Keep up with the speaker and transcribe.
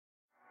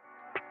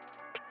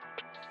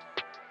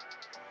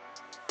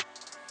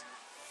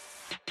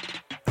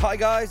Hi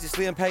guys, it's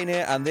Liam Payne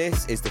here, and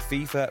this is the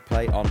FIFA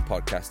Play On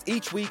podcast.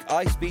 Each week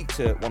I speak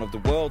to one of the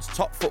world's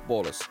top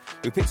footballers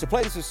who picks a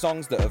playlist of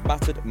songs that have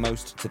mattered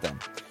most to them.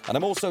 And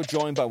I'm also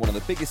joined by one of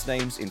the biggest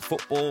names in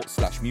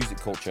football/music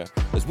culture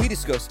as we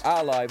discuss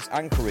our lives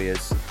and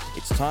careers.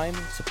 It's time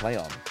to play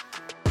on.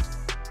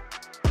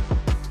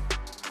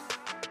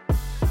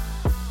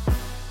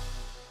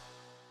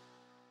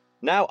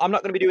 Now, I'm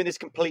not going to be doing this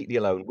completely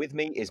alone. With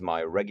me is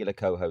my regular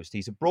co-host.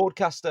 He's a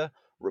broadcaster,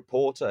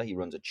 reporter. He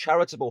runs a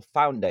charitable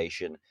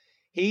foundation.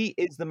 He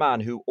is the man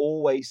who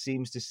always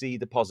seems to see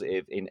the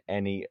positive in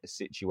any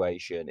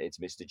situation. It's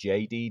Mr.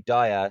 JD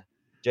Dyer.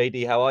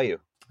 JD, how are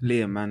you?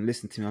 Liam, man,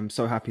 listen to me. I'm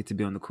so happy to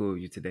be on the call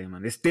with you today,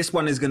 man. This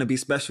one is going to be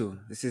special.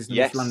 This is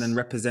North London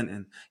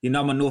representing. You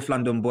know I'm a North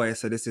London boy,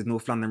 so this is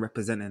North London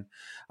representing.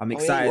 I'm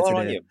excited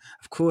today.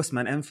 Of course,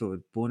 man,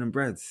 Enfield, born and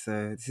bred.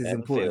 So this is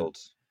important.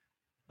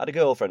 I had a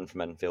girlfriend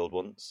from Enfield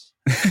once.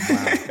 Wow.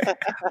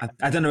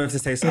 I don't know if to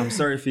say so. I'm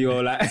sorry for you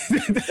all. Like,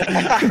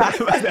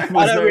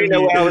 I don't really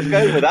know where I was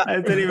going with that. I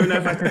don't even know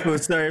if I can feel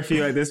sorry for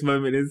you at this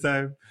moment in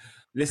time.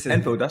 Listen,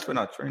 Enfield, that's when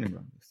our training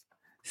ground is.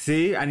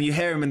 See, and you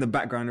hear him in the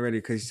background already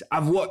because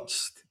I've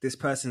watched this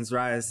person's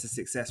rise to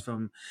success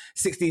from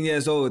 16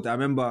 years old. I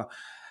remember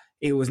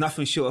it was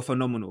nothing short of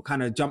phenomenal.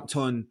 Kind of jumped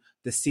on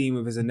the scene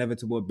with his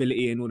inevitable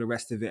ability and all the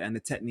rest of it and the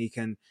technique.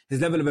 And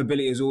his level of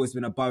ability has always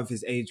been above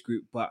his age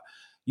group, but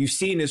you've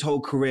seen his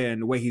whole career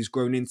and the way he's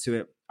grown into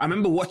it. I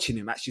remember watching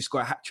him actually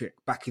score a hat-trick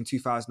back in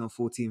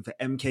 2014 for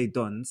MK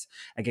Dons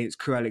against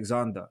Crewe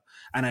Alexandra.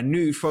 And I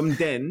knew from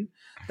then,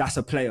 that's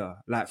a player.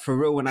 Like, for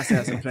real when I say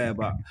that's a player.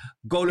 But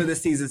goal of the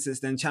season since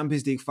then,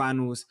 Champions League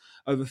finals,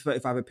 over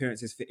 35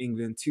 appearances for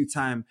England,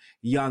 2-time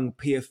young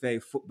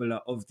PFA Footballer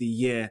of the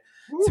Year.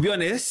 Woo. To be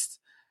honest,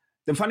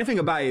 the funny thing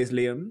about it is,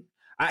 Liam,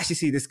 I actually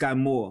see this guy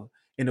more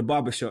in a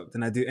barbershop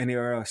than I do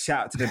anywhere else.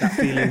 Shout out to the That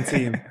Feeling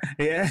team.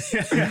 Yeah.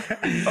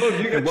 Oh,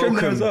 you get trimmed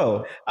there as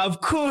well?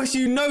 Of course,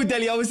 you know,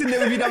 Deli. I was in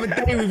there with you the other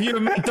day with you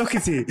and Matt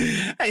Doherty.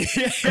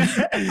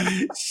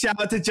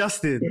 Shout out to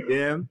Justin.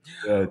 Yeah.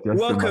 Justin,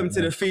 welcome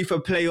to the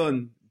FIFA Play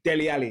On,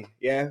 Deli Ali.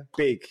 Yeah.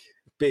 Big.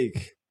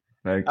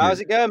 How's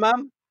it going,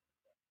 man?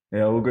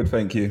 Yeah, all good,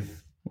 thank you.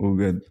 All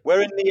good.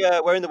 Where in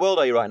the world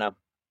are you right now?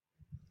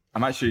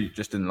 I'm actually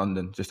just in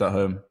London, just at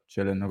home,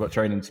 chilling. I've got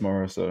training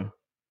tomorrow, so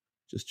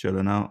just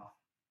chilling out.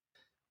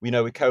 We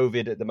know with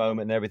COVID at the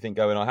moment and everything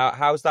going on,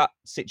 how's that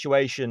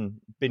situation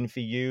been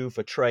for you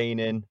for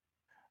training?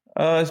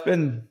 It's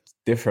been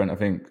different. I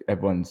think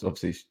everyone's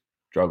obviously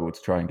struggled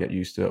to try and get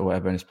used to it or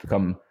whatever, and it's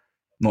become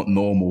not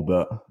normal,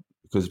 but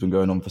because it's been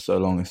going on for so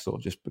long, it's sort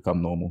of just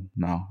become normal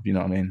now. You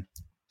know what I mean?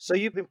 So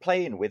you've been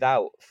playing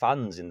without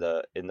fans in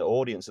the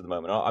audience at the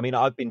moment. I mean,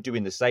 I've been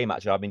doing the same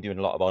actually. I've been doing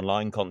a lot of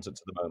online content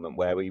at the moment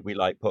where we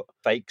like put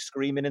fake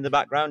screaming in the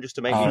background just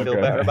to make me feel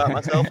better about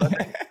myself. I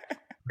think.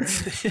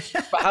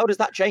 But how does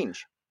that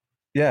change?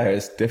 Yeah,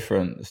 it's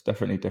different. It's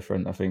definitely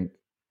different. I think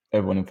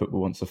everyone in football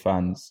wants the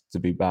fans to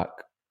be back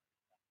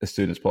as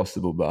soon as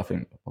possible. But I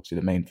think obviously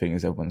the main thing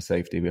is everyone's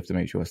safety. We have to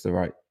make sure it's the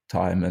right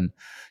time and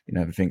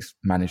everything's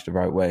managed the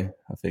right way.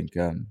 I think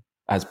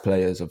as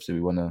players, obviously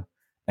we want to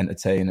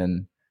entertain,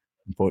 and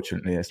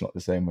unfortunately, it's not the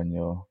same when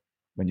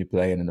you're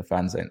playing and the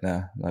fans ain't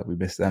there. Like, we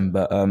miss them.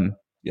 But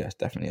yeah, it's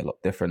definitely a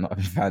lot different not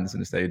having fans in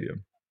the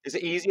stadium. Is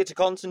it easier to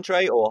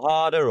concentrate or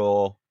harder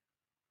or?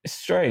 It's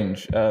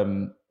strange.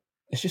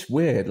 It's just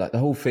weird. Like, the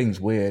whole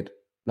thing's weird.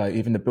 Like,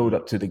 even the build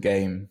up to the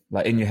game,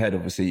 like in your head,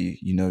 obviously,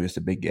 you know it's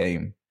a big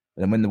game.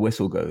 But then when the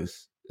whistle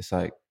goes, it's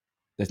like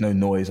there's no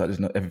noise. Like,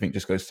 everything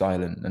just goes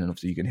silent, and then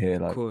obviously you can hear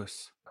like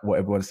what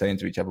everyone's saying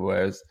to each other.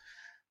 Whereas,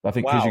 but I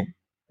think because it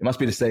must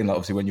be the same. Like,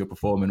 obviously when you're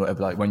performing, or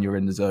whatever. Like, when you're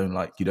in the zone,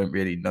 like, you don't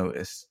really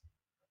notice.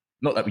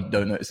 Not that we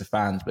don't notice the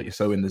fans, but you're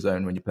so in the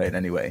zone when you're playing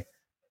anyway.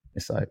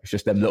 It's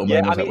just them little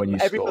moments. Like when you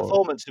every score.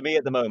 Performance to me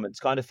at the moment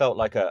kind of felt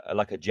like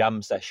a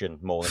jam session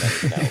more than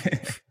anything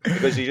else.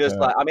 Because you just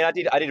like, I mean, I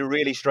did a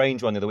really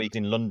strange one the other week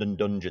in London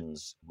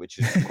Dungeons, which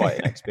is quite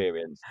an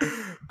experience.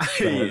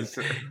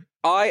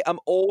 I am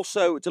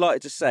also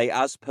delighted to say,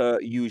 as per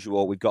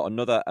usual, we've got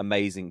another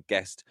amazing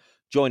guest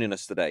joining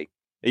us today.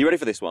 Are you ready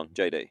for this one,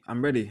 JD?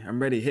 I'm ready.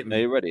 Hit me. Are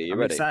you ready? I'm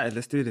excited.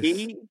 Let's do this.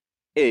 He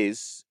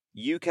is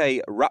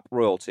UK rap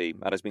royalty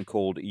and has been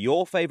called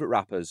your favourite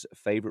rapper's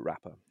favourite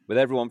rapper, with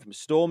everyone from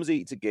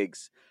Stormzy to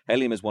Giggs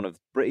hailing him as one of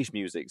British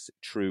music's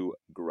true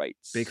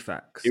greats. Big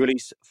facts. He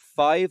released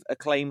 5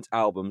 acclaimed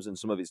albums, and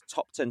some of his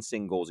top 10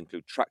 singles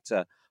include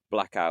Tractor,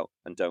 Blackout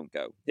and Don't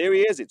Go. Here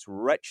he is, it's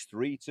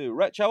Wretch32.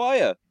 Wretch, how are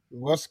you?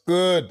 What's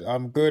good?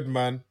 I'm good,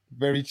 man.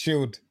 Very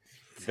chilled.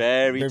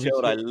 Very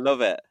chilled. I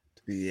love it.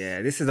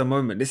 Yeah, this is a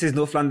moment. This is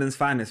North London's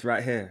finest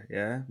right here,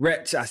 yeah?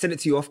 Wretch, I said it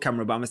to you off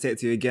camera, but I'm going to say it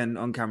to you again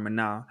on camera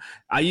now.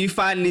 Are you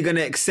finally going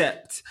to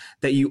accept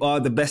that you are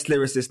the best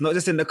lyricist, not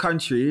just in the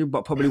country,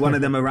 but probably one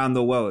of them around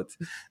the world?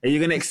 Are you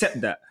going to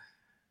accept that?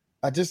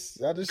 I just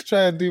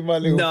try and do my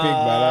little thing,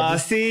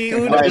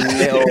 man. My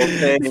little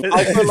thing.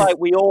 I feel like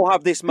we all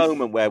have this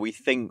moment where we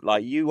think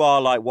like you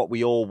are like what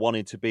we all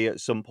wanted to be at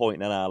some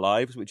point in our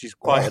lives, which is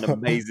quite an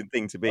amazing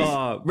thing to be.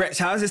 Wretch,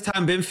 how's this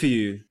time been for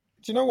you? Do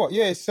you know what?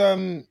 Yeah, it's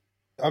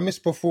I miss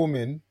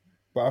performing,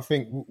 but I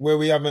think where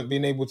we haven't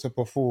been able to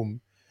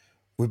perform,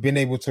 we've been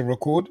able to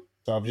record.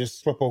 So I've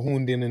just proper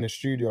horned in the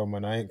studio,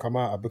 man. I ain't come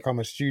out. I've become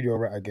a studio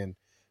rat again,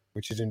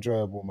 which is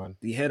enjoyable, man.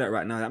 You hear that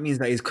right now? That means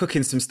that he's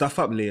cooking some stuff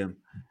up, Liam.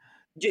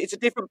 It's a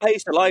different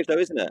pace to life, though,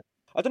 isn't it?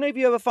 I don't know if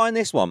you ever find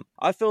this one.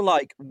 I feel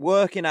like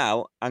working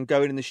out and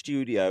going in the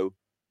studio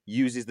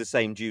uses the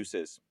same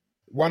juices.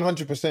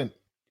 100%.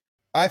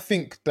 I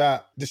think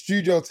that the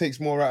studio takes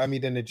more out of me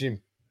than the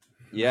gym.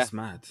 Yeah. That's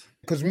mad.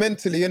 Because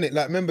mentally, innit?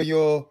 Like, remember,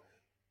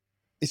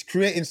 it's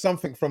creating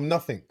something from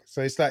nothing.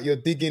 So it's like you're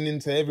digging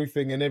into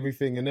everything and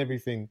everything and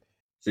everything.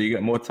 So you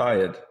get more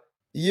tired.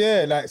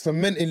 Yeah, like, so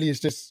mentally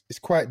it's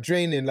quite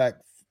draining. Like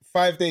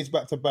 5 days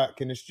back to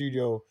back in the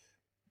studio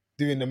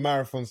doing the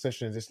marathon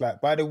sessions. It's like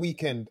by the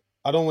weekend,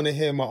 I don't want to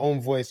hear my own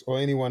voice or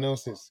anyone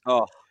else's.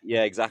 Oh,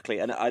 yeah, exactly.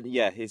 And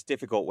it's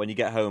difficult when you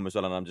get home as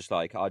well. And I'm just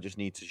like, I just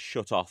need to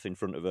shut off in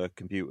front of a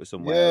computer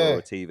somewhere or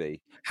a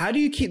TV. How do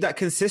you keep that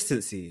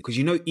consistency? Because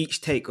you know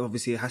each take,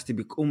 obviously, it has to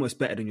be almost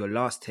better than your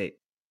last take.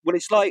 Well,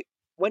 it's like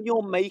when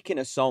you're making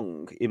a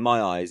song, in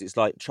my eyes, it's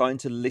like trying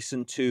to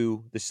listen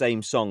to the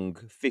same song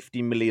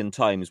 50 million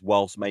times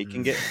whilst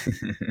making it.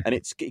 And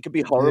it can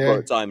be horrible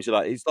at times.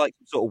 It's like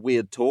sort of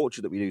weird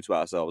torture that we do to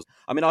ourselves.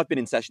 I mean, I've been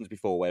in sessions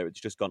before where it's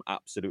just gone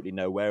absolutely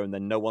nowhere and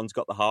then no one's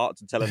got the heart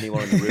to tell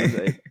anyone in the room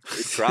that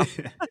it's crap.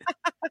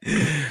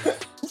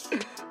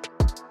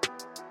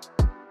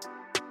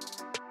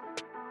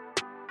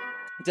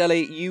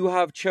 Deli, you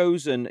have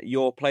chosen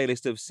your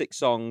playlist of 6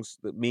 songs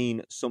that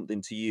mean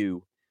something to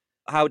you.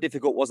 How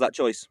difficult was that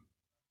choice?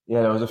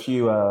 Yeah, there was a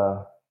few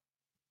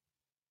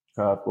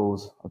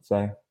curveballs, I'd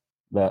say,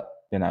 but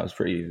it was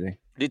pretty easy.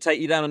 Did it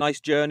take you down a nice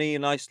journey, a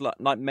nice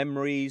like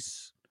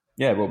memories?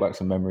 Yeah, it brought back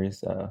some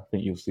memories. I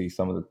think you'll see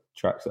some of the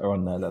tracks that are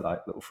on there that like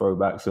little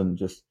throwbacks and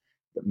just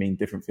that mean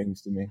different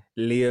things to me.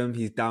 Liam,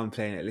 he's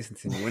downplaying it. Listen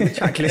to me. When the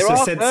track list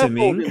was sent to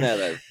me,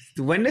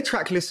 when the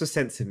track list was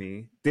sent to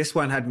me, this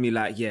one had me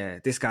like, yeah,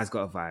 this guy's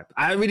got a vibe.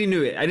 I already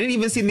knew it. I didn't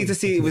even need to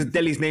see it was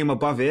Deli's name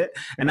above it,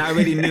 and I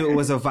already knew it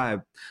was a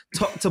vibe.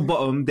 Top to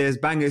bottom, there's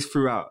bangers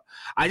throughout.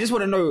 I just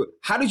want to know,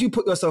 how did you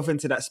put yourself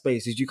into that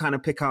space? Did you kind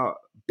of pick out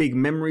big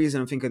memories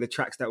and think of the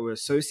tracks that were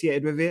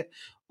associated with it,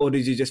 or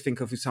did you just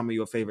think of some of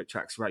your favorite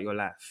tracks throughout your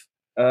life?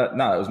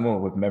 No, it was more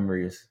with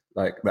memories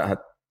like that had.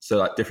 So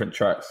like different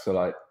tracks. So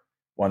like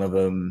one of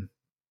them,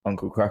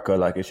 Uncle Cracker,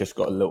 like it's just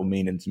got a little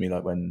meaning to me.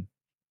 Like when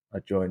I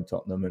joined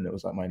Tottenham and it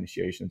was like my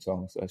initiation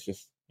song. So it's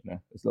just,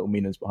 there's little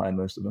meanings behind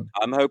most of them.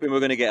 I'm hoping we're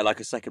going to get like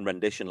a second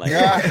rendition later.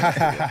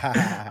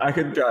 I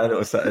can try a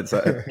little set.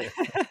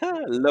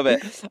 Love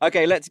it.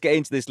 Okay, let's get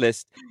into this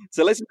list.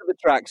 So listen to the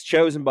tracks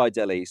chosen by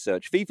Deli.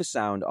 Search FIFA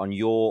Sound on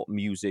your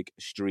music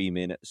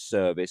streaming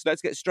service.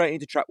 Let's get straight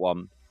into track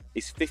 1.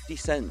 It's 50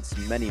 Cent's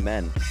Many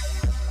Men.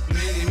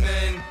 Many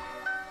men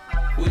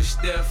wish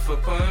death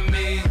upon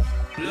me.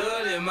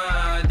 Blood in my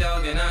eye,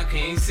 dog, and I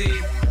can't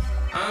see.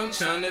 I'm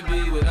trying to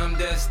be what I'm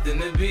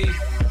destined to be,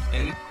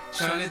 and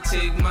trying to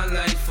take my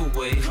life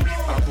away.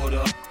 I put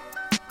up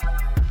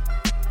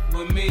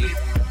with me,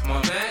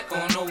 my back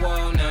on the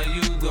wall, now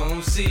you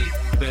gon' see.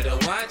 Better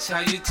watch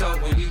how you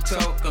talk when you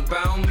talk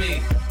about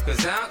me,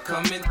 cause I'm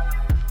coming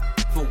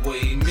for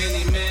way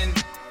many men.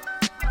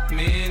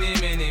 Many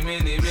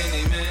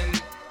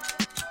men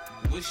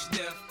wish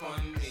death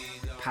upon me.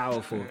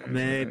 Powerful.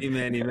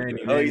 Many.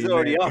 Oh, he's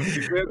already off.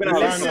 We're going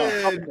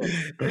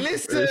to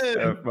Listen.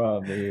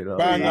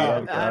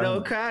 I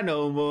don't cry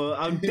no more.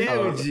 I'm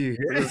there with you.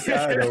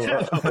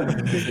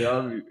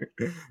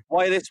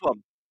 Why this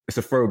one? It's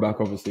a throwback,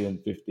 obviously, in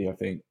 50. I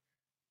think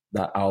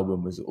that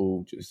album was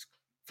all just,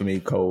 for me,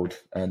 cold.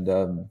 And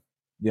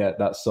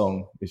that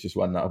song is just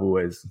one that I've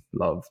always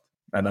loved.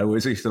 And I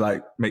always used to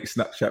like make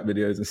Snapchat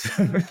videos and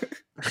stuff.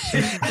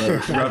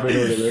 Like, rapping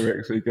all the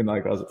lyrics so you can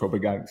I was a proper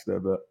gangster,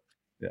 but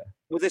yeah.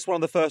 Was this one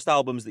of the first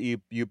albums that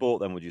you bought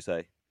then, would you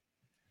say?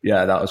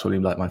 Yeah, that was probably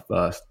like my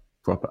first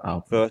proper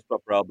album. First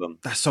proper album.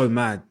 That's so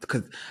mad.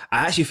 Because I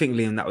actually think,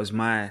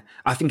 Liam,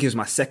 I think it was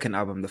my second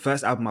album. The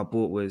first album I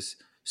bought was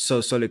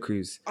Solid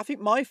Cruise. I think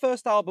my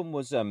first album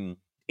was In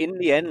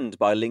the End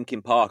by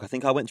Linkin Park. I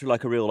think I went through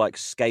like a real like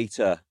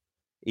skater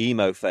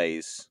emo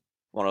phase.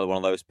 One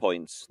of those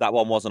points. That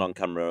one wasn't on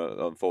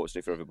camera,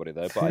 unfortunately, for everybody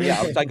though. But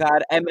yeah, I think I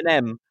had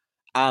Eminem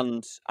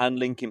and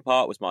Linkin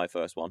Park was my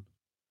first one.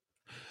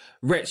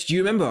 Wretch, do you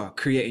remember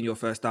creating your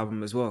first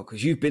album as well?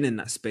 Because you've been in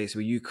that space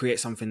where you create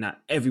something that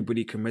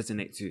everybody can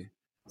resonate to.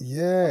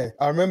 Yeah,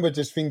 I remember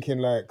just thinking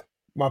like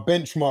my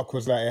benchmark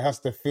was like it has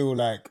to feel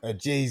like a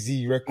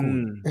Jay-Z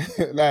record.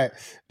 Like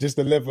just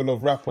the level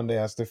of rap on there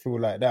has to feel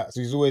like that.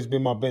 So he's always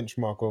been my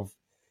benchmark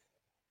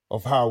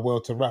of how well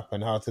to rap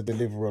and how to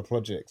deliver a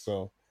project.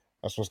 So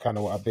that's what's kind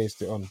of what I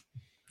based it on.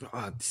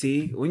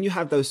 See, when you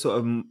have those sort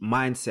of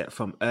mindset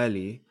from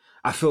early,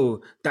 I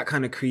feel that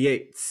kind of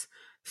creates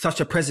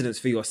such a precedence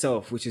for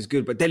yourself, which is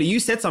good. But Deli,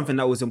 you said something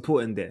that was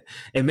important there.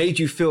 It made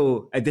you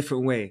feel a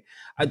different way.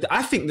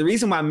 I think the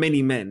reason why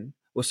Many Men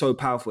was so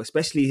powerful,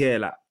 especially here,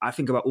 like I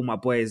think about All My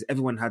Boys,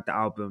 everyone had the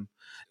album.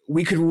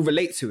 we could all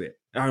relate to it.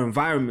 Our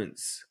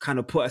environments kind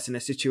of put us in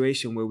a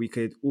situation where we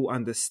could all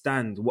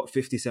understand what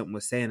 50 Cent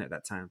was saying at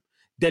that time.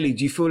 Deli,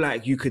 do you feel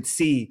like you could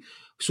see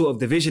sort of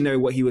the visionary,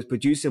 what he was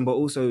producing, but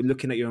also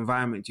looking at your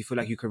environment, do you feel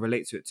like you could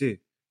relate to it too?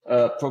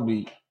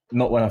 Probably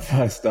not when I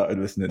first started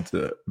listening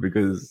to it,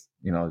 because,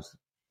 you know, I was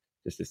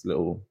just this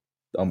little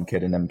dumb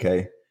kid in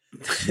MK.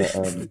 But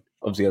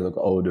obviously, as I got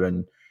older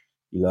and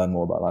you learn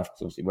more about life,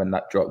 because obviously when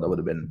that dropped, that would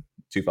have been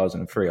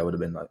 2003, I would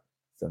have been like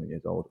 7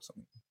 years old or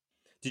something.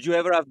 Did you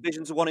ever have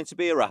visions of wanting to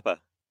be a rapper?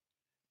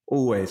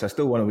 Always. I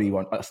still want to be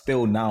one. I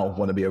still now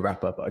want to be a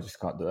rapper, but I just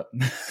can't do it.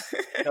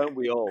 Don't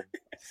we all?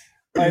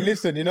 Hey,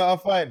 listen, you know what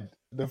I find?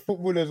 The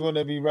footballers want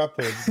to be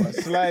rappers, but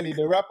slightly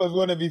the rappers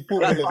want to be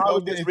footballers. That's what I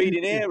was just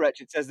reading here,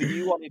 Rich. It says that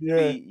you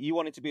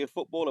wanted to be a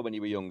footballer when you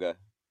were younger,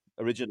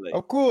 originally.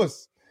 Of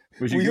course.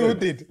 We all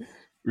did.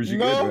 Was you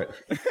good,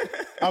 Rich?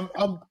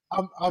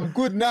 I'm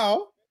good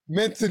now,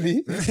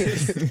 mentally.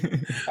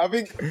 I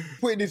think,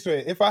 put it this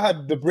way, if I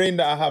had the brain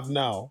that I have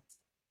now,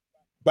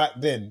 back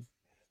then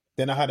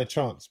I had a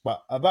chance.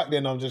 But back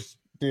then, I'm just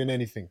doing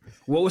anything.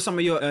 What were some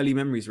of your early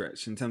memories,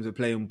 Rich, in terms of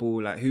playing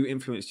ball? Like, who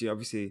influenced you?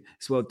 Obviously,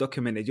 it's well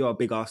documented. You're a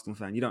big Arsenal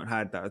fan. You don't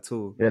hide that at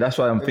all. Yeah, that's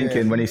why I'm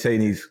thinking when he's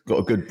saying he's got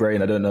a good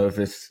brain, I don't know if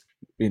it's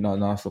being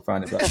an Arsenal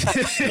fan. Is that?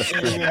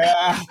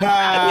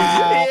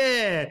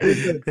 Yeah.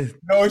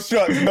 No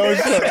shots.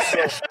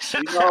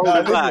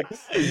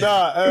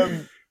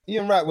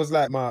 Ian Wright was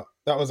like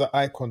that was an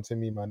icon to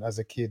me, man, as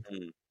a kid.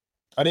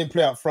 I didn't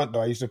play up front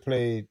though. I used to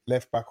play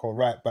left back or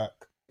right back.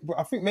 But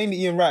I think mainly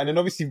Ian Wright, and then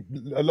obviously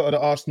a lot of the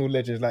Arsenal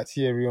legends like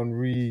Thierry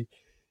Henry,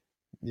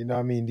 you know what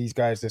I mean? These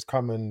guys just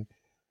come and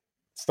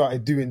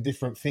started doing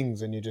different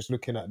things, and you're just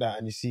looking at that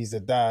and you see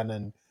Zidane,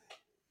 and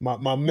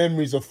my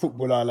memories of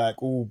football are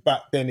like all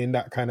back then in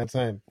that kind of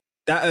time.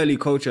 That early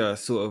culture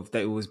sort of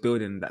that it was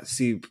building,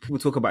 people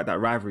talk about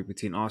that rivalry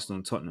between Arsenal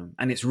and Tottenham,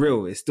 and it's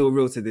real. It's still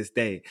real to this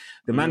day.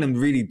 The man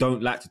really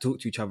don't like to talk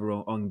to each other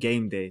on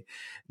game day.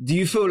 Do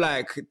you feel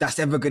like that's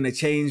ever going to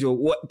change, or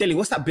what? Deli,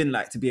 what's that been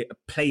like to be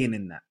playing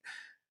in that?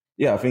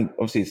 Yeah, I think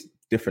obviously it's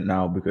different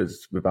now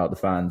because without the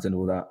fans and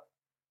all that.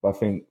 But I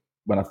think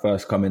when I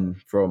first come in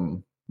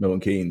from Milton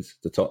Keynes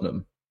to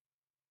Tottenham,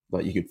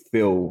 like you could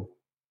feel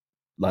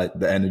like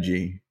the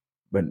energy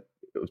when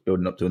it was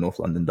building up to a North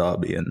London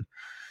derby, and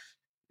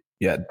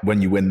yeah,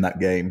 when you win that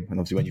game, and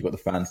obviously when you've got the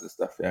fans and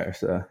stuff there,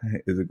 it's a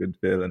good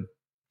feeling.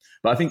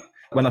 But I think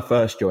when I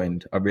first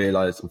joined, I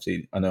realised,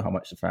 obviously, I know how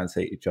much the fans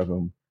hate each other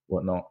and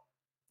whatnot.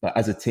 But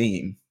as a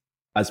team,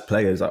 as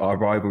players, like, our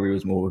rivalry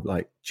was more with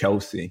like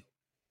Chelsea.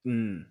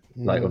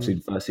 Like obviously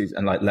the first season,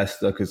 and like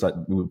Leicester, because like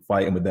we were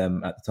fighting with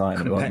them at the time,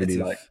 and it wasn't really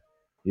like,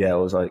 yeah, it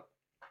was like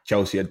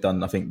Chelsea had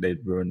done. I think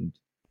they'd ruined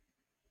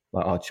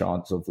like our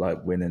chance of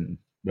like winning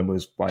when we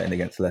was fighting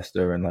against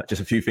Leicester, and like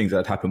just a few things that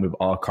had happened with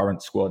our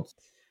current squad.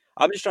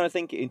 I'm just trying to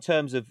think in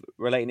terms of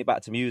relating it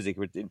back to music,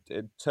 in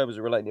terms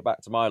of relating it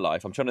back to my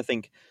life. I'm trying to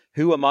think,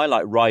 who are my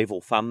like rival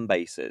fan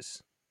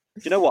bases?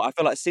 Do you know what? I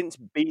feel like since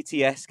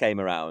BTS came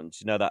around,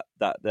 you know that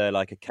they're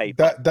like a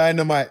K-pop.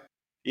 Dynamite.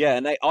 Yeah,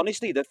 and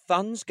honestly, the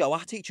fans go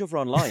at each other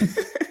online.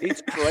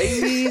 It's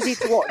crazy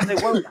to watch. They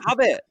won't have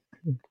it.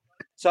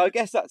 So I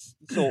guess that's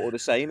sort of the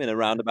same in a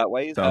roundabout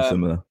way. Sounds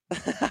similar.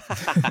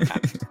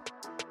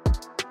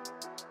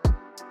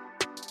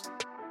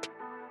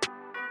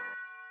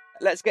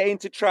 Let's get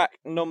into track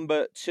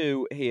number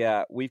 2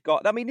 here. We've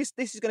got, I mean, this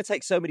is going to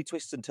take so many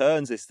twists and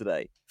turns this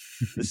today.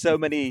 There's so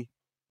many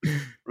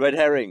red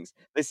herrings.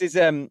 This is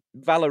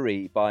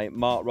Valerie by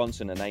Mark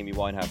Ronson and Amy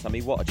Winehouse. I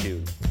mean, what a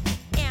tune.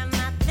 And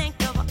I think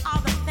of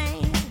all the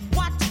things,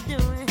 what you're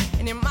doing,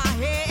 and in my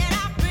head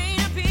I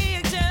paint a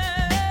picture.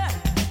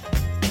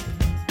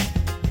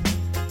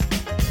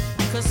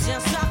 'Cause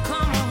since I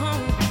come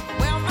home,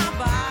 well, my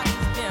body's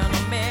been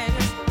a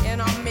mess, and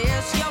I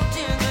miss your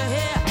ginger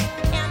hair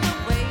and the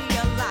way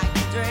you like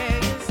to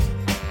dress.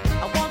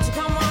 I want you to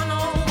come on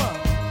over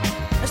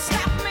and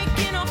stop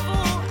making a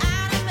fool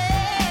out of me.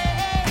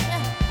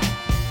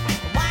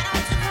 Why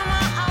don't you come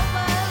on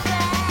over,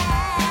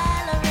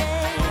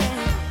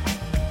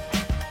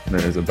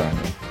 Valerie? There's a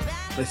banger.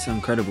 It's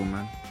incredible,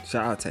 man.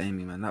 Shout out to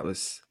Amy, man. That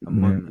was a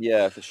moment.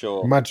 Yeah, for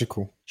sure.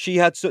 Magical. She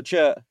had such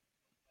a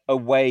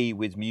way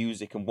with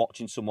music, and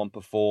watching someone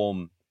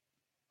perform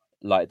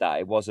like that,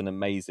 it was an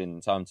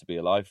amazing time to be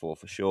alive for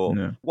sure.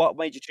 Yeah. What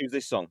made you choose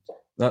this song?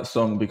 That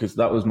song, because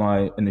that was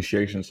my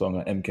initiation song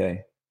at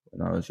MK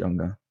when I was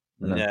younger.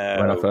 And then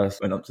when I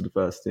first went up to the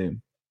first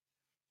team,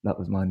 that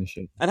was my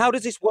initiation. And how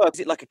does this work? Is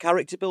it like a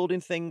character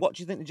building thing? What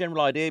do you think the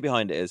general idea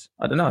behind it is?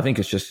 I don't know. I think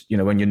it's just, you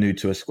know, when you're new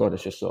to a squad,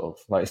 it's just sort of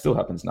like, it still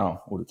happens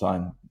now all the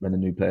time when the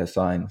new player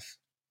signs.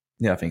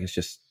 Yeah, I think it's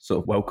just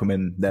sort of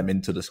welcoming them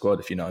into the squad,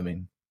 if you know what I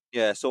mean.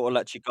 Yeah, sort of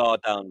lets your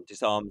guard down,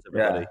 disarms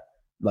everybody. Yeah.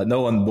 Like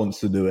no one wants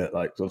to do it.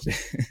 Like obviously,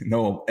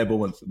 no one ever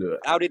wants to do it.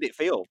 How did it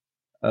feel?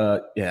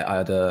 Yeah,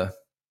 I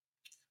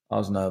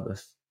was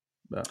nervous.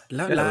 But,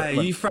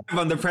 You thrive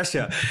under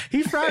pressure.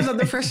 He thrives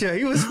under pressure.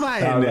 He was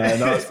fine.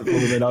 I was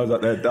performing. I was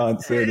up there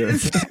dancing.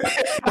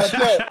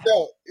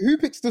 Who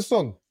picks the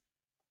song?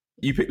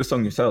 You picked the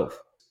song yourself.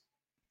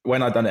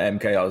 When I done it at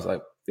MK, I was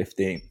like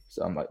 15.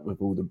 So I'm like,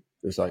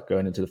 it's like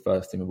going into the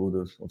first team with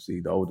all obviously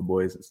the older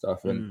boys and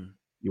stuff. And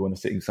you want to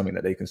sing something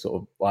that they can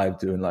sort of vibe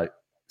to and like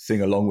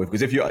sing along with.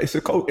 Because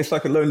it's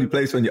like a lonely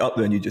place when you're up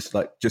there and you just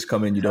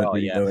come in, you don't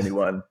really know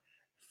anyone.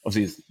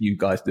 Obviously, it's you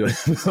guys do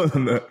it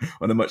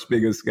on a much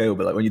bigger scale,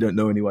 but like when you don't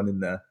know anyone in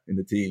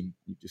the team,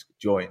 you just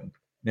join.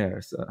 Yeah,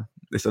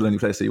 it's a lonely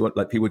place. So you want,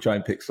 like, people try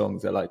and pick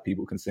songs that like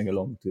people can sing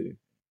along to.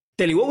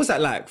 Deli, what was that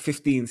like?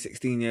 15,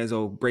 16 years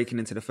old, breaking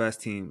into the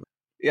first team.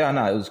 Yeah,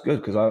 no, it was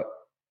good because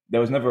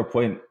there was never a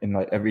point in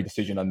like every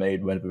decision I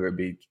made, whether it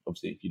be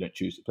obviously if you don't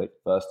choose to play for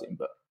the first team,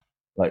 but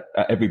like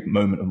at every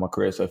moment of my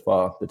career so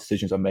far, the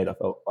decisions I made, I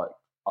felt like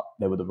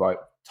they were the right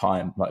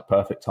time, like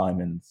perfect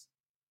timings.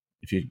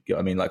 If you get what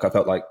I mean, like I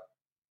felt like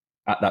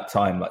at that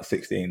time, like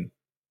 16,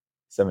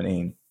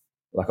 17,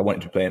 like I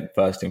wanted to play in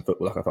first team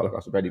football. Like I felt like I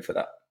was ready for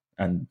that.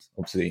 And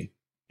obviously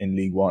in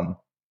League One,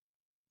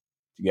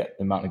 to get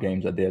the amount of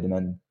games I did. And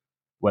then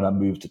when I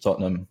moved to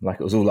Tottenham, like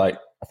it was all like,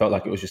 I felt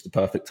like it was just the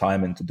perfect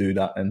timing to do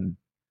that. And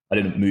I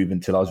didn't move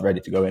until I was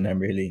ready to go in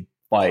and really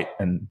fight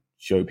and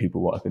show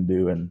people what I can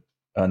do and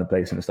earn a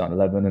place in the starting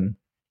 11. And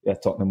yeah,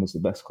 Tottenham was the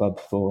best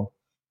club to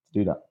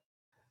do that.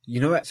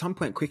 You know, at some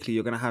point quickly,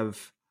 you're going to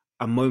have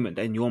a moment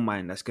in your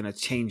mind that's going to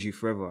change you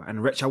forever.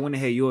 And Rich, I want to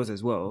hear yours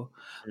as well.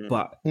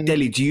 But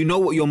Deli, do you know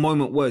what your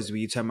moment was where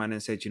you turned around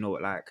and said, you know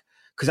what, like,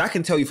 because I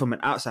can tell you from an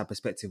outside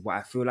perspective what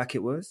I feel like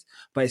it was,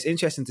 but it's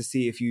interesting to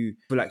see if you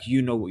feel like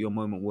you know what your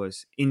moment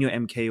was in your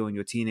MK or in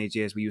your teenage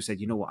years where you said,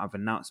 you know what, I've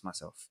announced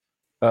myself.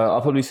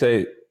 I'll probably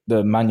say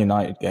the Man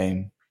United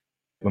game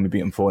when we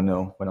beat them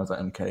 4-0 when I was at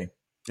MK.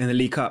 In the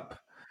League Cup?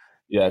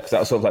 Yeah, because that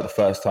was sort of like the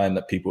first time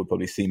that people would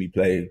probably see me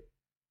play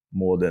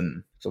more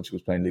than, because obviously I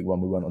was playing League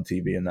One, we weren't on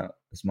TV and that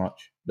as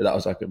much. But that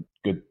was like a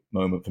good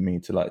moment for me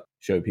to like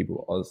show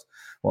people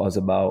what I was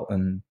about.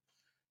 And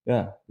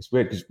yeah, it's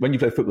weird because when you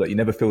play football, like, you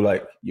never feel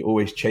like you're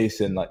always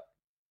chasing like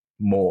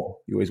more.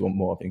 You always want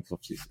more. I think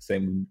obviously it's the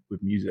same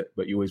with music,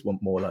 but you always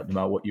want more, like no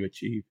matter what you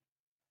achieve.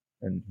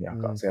 And yeah, I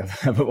can't say I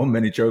haven't won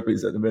many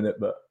trophies at the minute,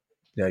 but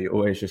yeah, you're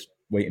always just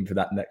waiting for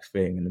that next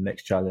thing and the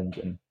next challenge.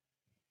 And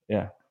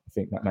yeah, I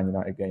think that Man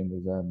United game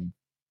was,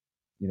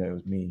 it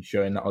was me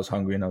showing that I was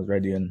hungry and I was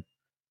ready and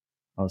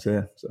I was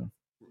here. So.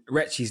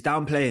 Rich, he's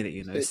downplaying it,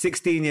 you know.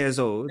 16 years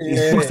old.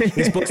 Yeah.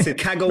 He's bossing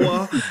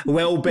Kagawa,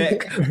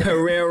 Welbeck,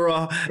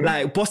 Pereira,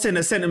 like bossing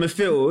a centre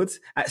midfield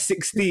at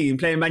 16,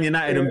 playing Man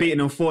United and beating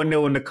them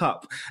 4-0 in the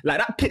cup. Like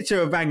that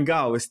picture of Van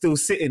Gaal is still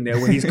sitting there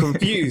when he's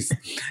confused,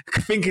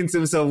 thinking to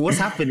himself, what's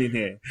happening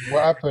here?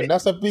 What happened?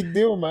 That's a big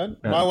deal, man.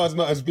 My one's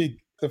not as big.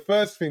 The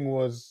first thing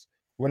was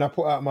when I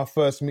put out my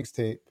first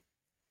mixtape,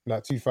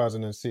 like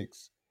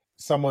 2006.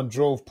 Someone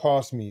drove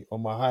past me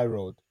on my high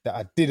road that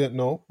I didn't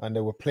know and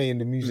they were playing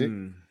the music.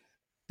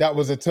 That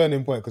was a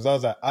turning point because I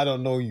was like, I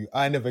don't know you.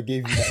 I never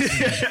gave you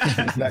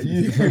that. Like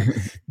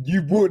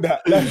you bought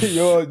that. Like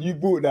you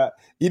bought that.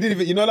 He didn't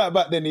even, like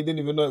back then he didn't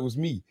even know it was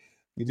me.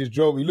 He just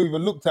drove. He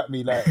even looked at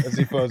me like as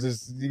if I was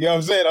just, you know what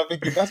I'm saying? I'm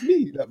thinking that's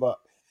me. Like, but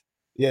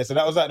yeah, so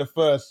that was like the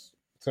first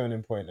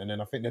turning point. And then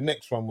I think the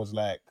next one was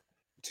like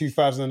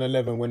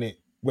 2011 when it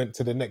went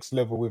to the next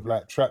level with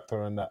like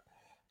Tractor and that.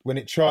 When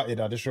it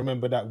charted, I just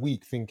remember that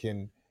week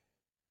thinking,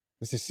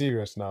 this is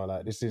serious now.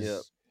 Like this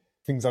is,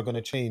 things are going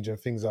to change and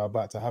things are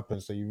about to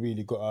happen. So you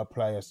really got to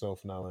apply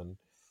yourself now and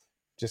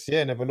just,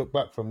 never look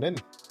back from then.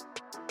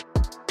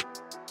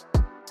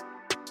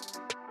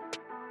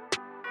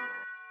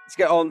 Let's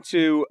get on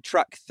to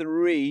track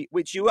 3,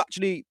 which you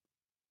actually,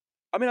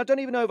 I don't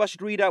even know if I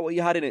should read out what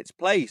you had in its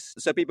place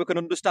so people can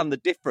understand the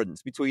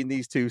difference between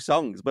these two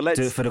songs. But let's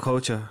do it for the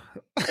culture.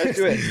 Let's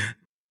do it.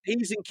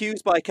 P's and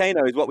Q's by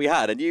Kano is what we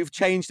had, and you've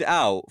changed it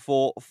out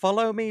for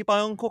Follow Me by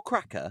Uncle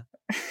Cracker.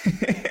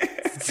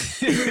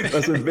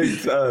 That's a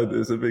big turn.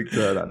 It's a big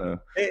turn, I know.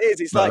 It is.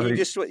 It's like you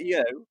just,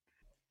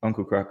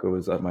 Uncle Cracker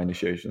was like my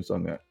initiation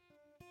song at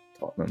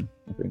Tottenham,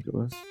 I think it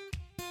was.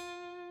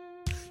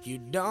 You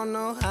don't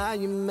know how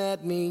you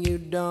met me, you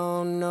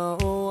don't know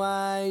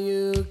why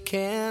you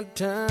can't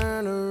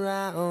turn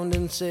around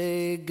and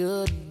say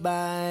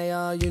goodbye.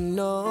 All you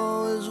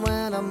know is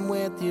when I'm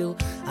with you,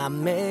 I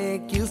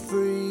make you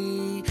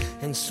free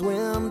and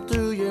swim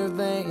through your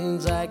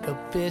veins like a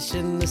fish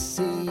in the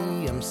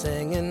sea. I'm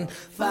singing,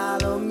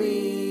 follow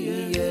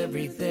me,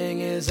 everything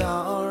is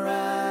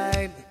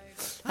alright.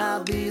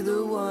 I'll be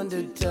the one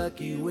to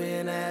tuck you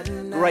in at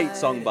night. Great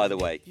song, by the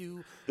way.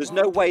 There's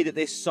no way that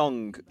this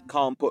song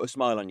can't put a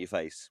smile on your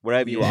face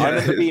wherever you are. I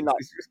remember being like,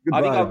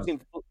 I think I was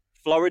in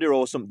Florida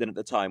or something at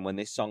the time when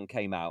this song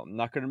came out, and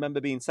I can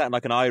remember being sat in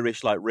like an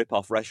Irish like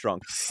rip-off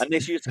restaurant, and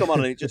this used to come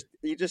on, and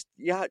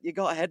you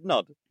got a head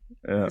nod.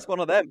 Yeah. It's one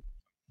of them.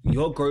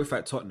 Your growth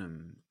at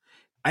Tottenham,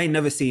 I ain't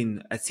never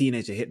seen a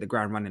teenager hit the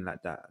ground running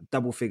like that.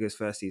 Double figures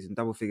first season,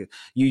 double figures.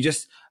 You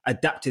just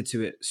adapted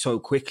to it so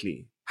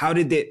quickly. How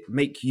did it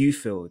make you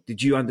feel?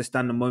 Did you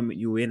understand the moment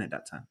you were in at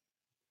that time?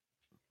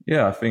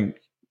 Yeah, I think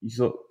you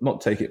sort of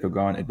not take it for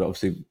granted, but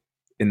obviously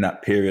in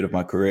that period of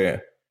my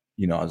career,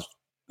 I was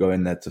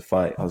going there to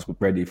fight. I was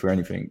ready for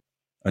anything.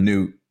 I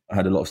knew I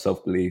had a lot of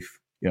self-belief,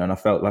 and I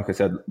felt, like I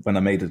said, when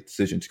I made the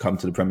decision to come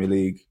to the Premier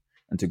League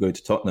And to go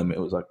to Tottenham, it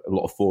was like a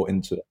lot of thought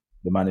into it.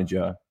 The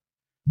manager,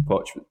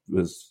 Poch,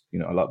 was, you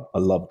know, I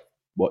loved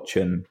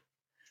watching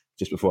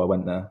just before I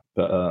went there.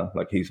 But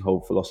like his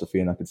whole philosophy,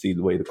 and I could see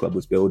the way the club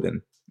was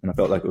building. And I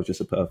felt like it was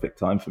just a perfect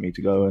time for me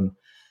to go, and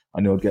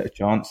I knew I'd get a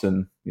chance.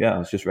 And yeah, I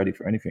was just ready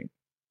for anything.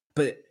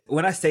 But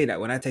when I say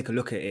that, when I take a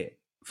look at it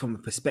from a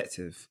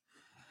perspective,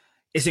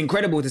 it's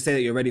incredible to say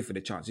that you're ready for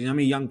the chance. You know how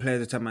many young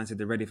players at Tottenham said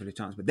they're ready for the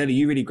chance? But Dele,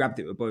 you really grabbed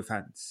it with both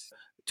hands.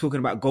 Talking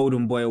about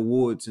Golden Boy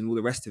awards and all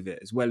the rest of it,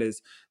 as well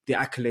as the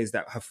accolades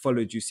that have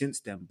followed you since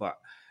then. But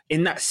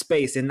in that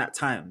space, in that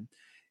time,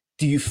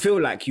 do you feel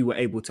like you were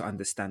able to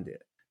understand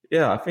it?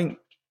 Yeah, I think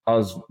I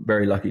was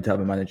very lucky to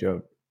have a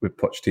manager with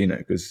Pochettino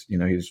because, you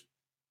know, he's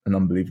an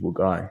unbelievable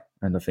guy.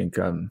 And I think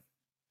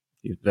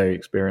he was very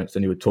experienced,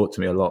 and he would talk to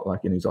me a lot,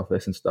 like in his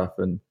office and stuff.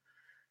 And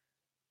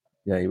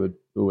yeah, he would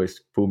always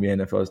pull me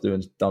in if I was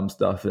doing dumb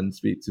stuff and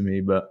speak to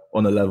me, but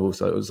on a level.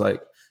 So it was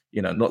like,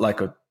 you know, not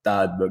like a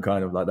dad, but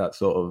kind of like that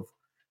sort of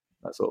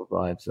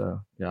vibe.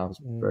 So yeah, I was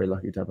very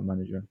lucky to have a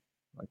manager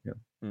like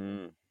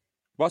him.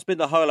 What's been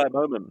the highlight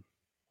moment?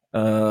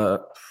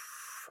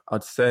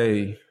 I'd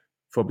say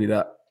probably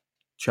that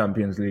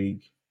Champions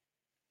League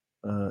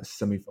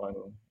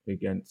semi-final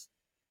against.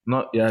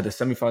 The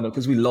semi-final,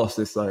 because we lost.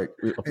 It's like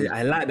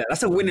I like that.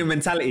 That's a winning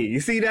mentality. You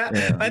see that?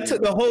 Yeah. I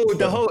took the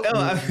whole L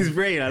out of his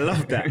brain. I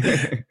love that.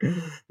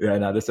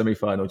 The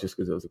semi-final, just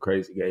because it was a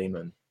crazy game,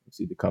 and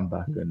see the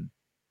comeback and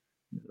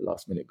the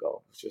last minute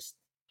goal. It's just,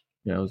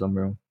 it was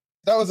unreal.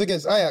 That was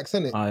against Ajax,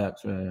 isn't it?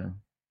 Ajax, yeah.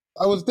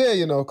 I was there,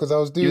 you know, because I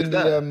was doing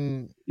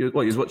You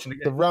was watching the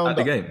game? The roundup. At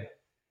the game?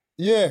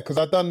 Yeah, because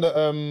I'd done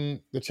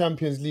the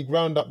Champions League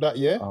roundup that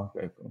year. Oh,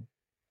 okay, cool.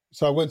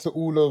 So I went to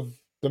all of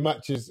the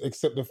matches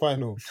except the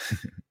final.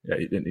 Yeah,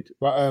 you didn't need to.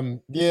 But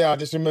I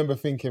just remember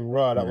thinking,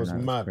 that was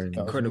mad.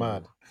 That was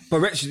mad. But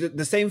Rich,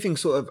 the same thing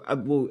sort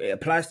of, it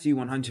applies to you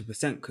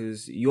 100%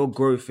 because your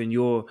growth and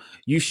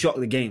you shocked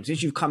the game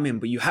since you've come in,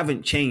 but you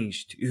haven't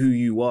changed who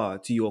you are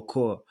to your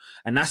core.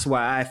 And that's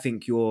why I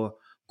think your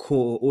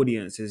core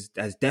audience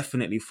has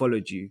definitely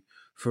followed you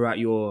throughout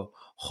your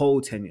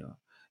whole tenure.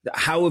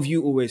 How have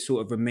you always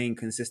sort of remained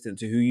consistent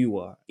to who you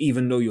are,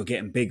 even though you're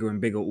getting bigger and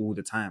bigger all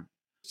the time?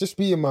 Just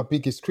being my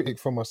biggest critic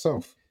for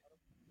myself.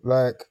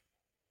 Like,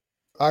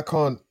 I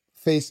can't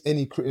face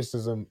any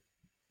criticism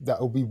that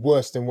will be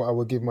worse than what I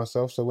would give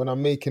myself. So when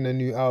I'm making a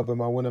new album,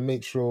 I want to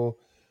make sure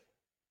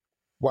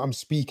what I'm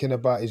speaking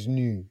about is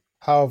new.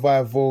 How have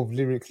I evolved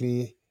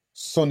lyrically,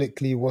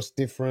 sonically, what's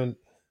different?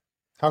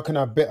 How can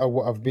I better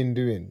what I've been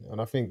doing? And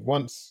I think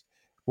once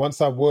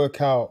I work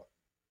out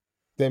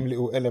them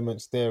little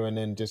elements there and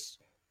then just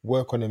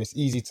work on them, it's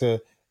easy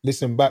to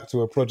listen back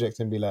to a project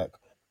and be like,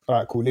 all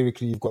right, cool,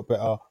 lyrically you've got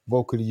better,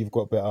 vocally you've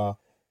got better,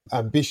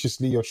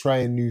 ambitiously you're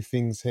trying new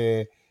things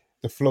here,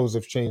 the flows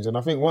have changed. And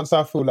I think once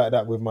I feel like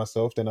that with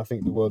myself, then I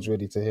think the world's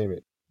ready to hear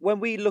it. When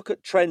we look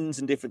at trends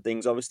and different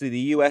things, obviously the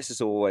US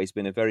has always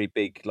been a very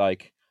big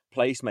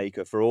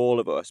placemaker for all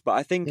of us. But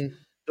I think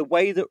the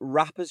way that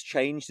rap has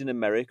changed in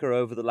America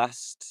over the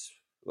last,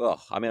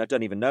 I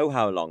don't even know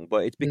how long,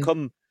 but it's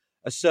become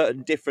a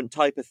certain different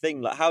type of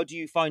thing. Like, how do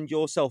you find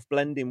yourself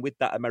blending with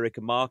that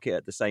American market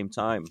at the same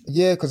time?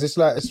 Yeah, because it's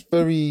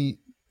very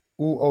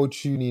all old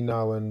tuney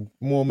now and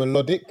more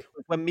melodic.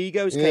 When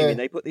Migos came in,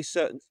 they put this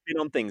certain spin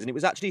on things, and it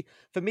was actually,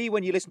 for me,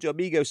 when you listen to a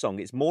Migos song,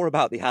 it's more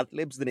about the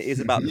ad-libs than it is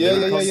about the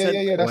content.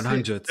 Yeah, that's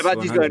 100. The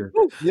badges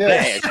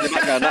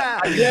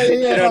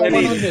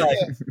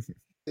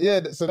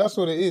going, so that's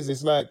what it is.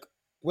 It's like,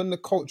 when the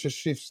culture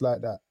shifts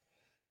like that,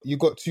 you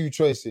got two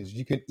choices.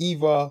 You can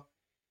either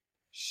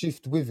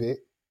shift with it,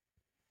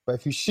 but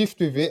if you shift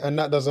with it and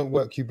that doesn't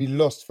work, you'll be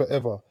lost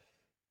forever.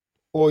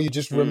 Or you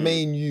just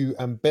remain you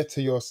and better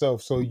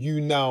yourself, so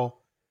you now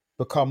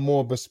become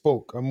more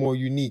bespoke and more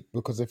unique.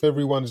 Because if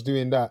everyone's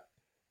doing that,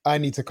 I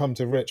need to come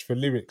to Wretch for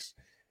lyrics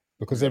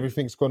because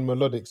everything's gone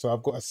melodic. So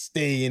I've got to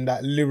stay in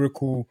that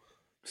lyrical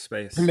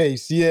space. In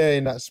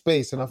that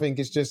space. And I think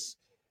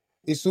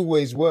it's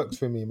always worked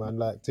for me, man,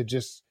 like to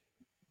just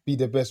be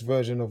the best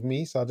version of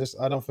me. So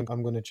I don't think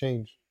I'm going to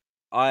change.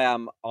 I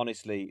am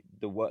honestly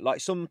the worst.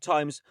 Like,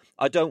 sometimes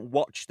I don't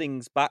watch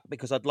things back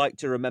because I'd like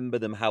to remember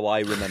them how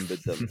I remembered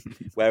them.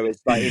 Whereas,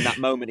 like, in that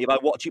moment, if I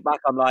watch it back,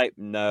 I'm like,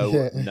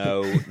 no,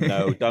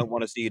 don't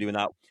want to see you doing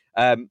that.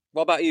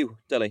 What about you,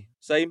 Dele?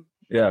 Same?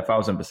 Yeah,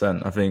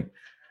 1,000%. I think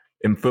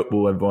in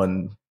football,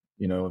 everyone,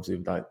 obviously,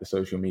 like the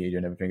social media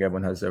and everything,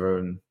 everyone has their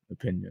own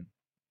opinion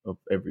of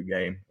every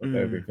game, of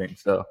everything.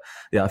 So,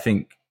 yeah, I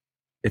think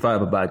if I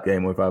have a bad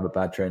game or if I have a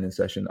bad training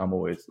session, I'm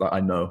always like,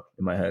 I know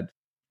in my head.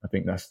 I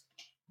think that's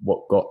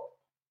what got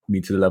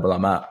me to the level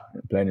I'm at,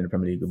 playing in the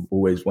Premier League. I'm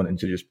always wanting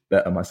to just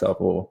better myself.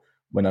 Or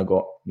when I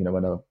got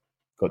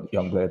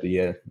Young Player of the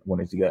Year, I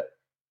wanted to get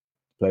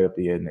Player of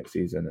the Year next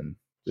season, and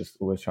just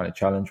always trying to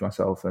challenge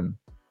myself. And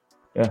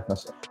yeah,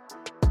 that's it.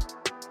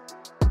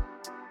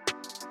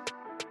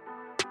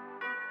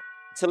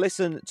 To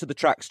listen to the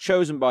tracks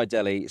chosen by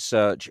Dele,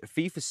 search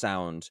FIFA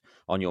Sound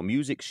on your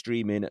music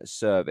streaming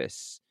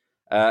service.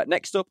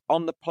 Next up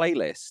on the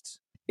playlist,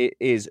 it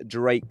is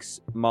Drake's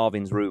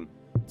Marvin's Room.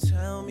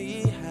 Tell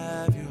me,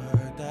 have you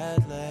heard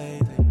that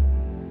lately.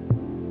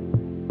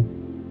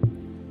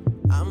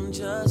 I'm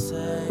just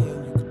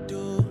saying you could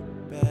do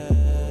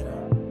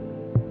better.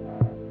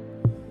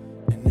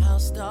 And I'll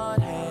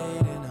start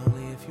hating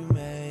only if you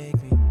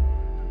make me.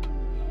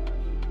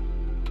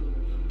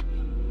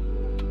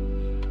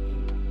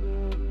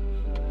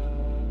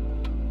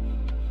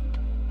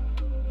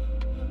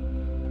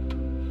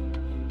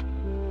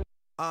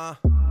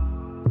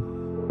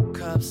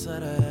 Cups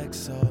of the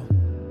XO.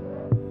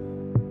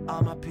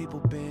 All my people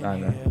been I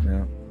know, here.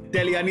 yeah.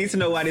 Deli, I need to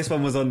know why this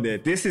one was on there.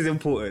 This is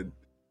important.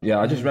 Yeah,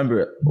 I just remember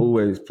it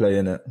always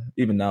playing it.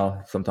 Even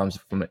now, sometimes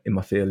from in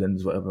my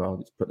feelings, whatever, I'll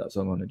just put that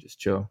song on and just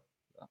chill.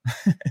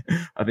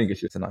 I think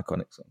it's just an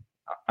iconic song,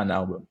 an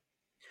album.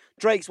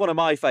 Drake's one of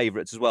my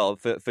favourites as well,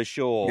 for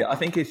sure. Yeah, I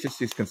think it's just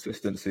his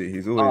consistency.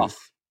 He's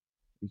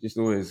just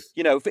always.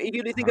 You know, if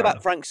you think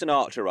about Frank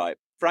Sinatra, right?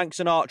 Frank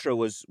Sinatra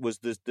was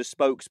the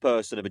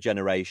spokesperson of a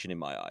generation in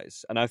my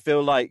eyes, and I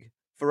feel like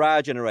for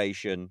our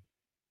generation,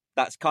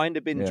 that's kind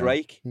of been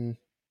Drake. Mm.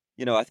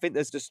 You know, I think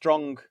there's a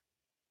strong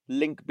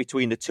link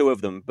between the two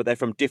of them, but they're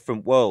from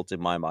different worlds in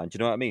my mind. Do you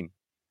know what I mean?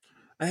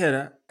 I hear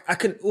that. I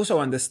can also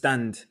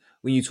understand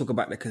when you talk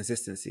about the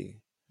consistency.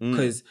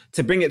 Because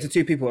to bring it to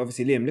two people,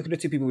 obviously, Liam, look at the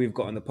two people we've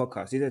got on the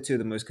podcast. These are two of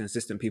the most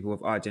consistent people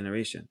of our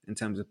generation in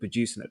terms of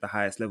producing at the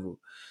highest level.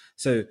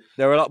 So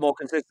they're a lot more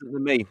consistent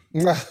than me.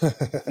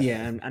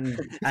 yeah,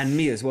 and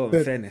me as well,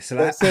 in fairness. So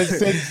like,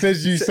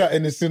 says you sat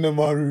in the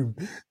cinema room.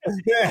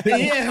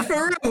 yeah,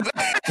 for real.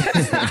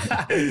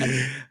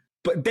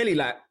 But Deli,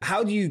 like,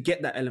 how do you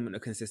get that element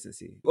of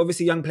consistency?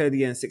 Obviously, young player of the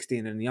year in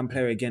 16 and young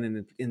player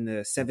again in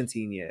the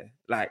 17 year.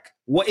 Like,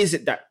 what is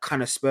it that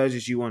kind of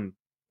spurs you on?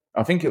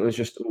 I think it was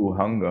just all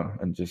hunger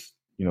and just,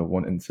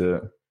 wanting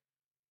to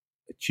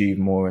achieve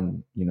more.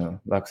 And,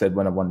 like I said,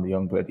 when I won the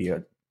Young Player of the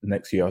Year, the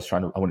next year I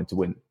wanted to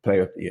win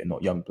Player of the Year,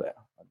 not Young Player.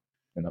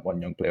 And I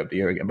won Young Player of the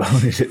Year again, but I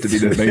wanted it to be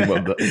the main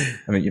one. But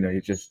I mean, you're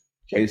just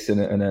chasing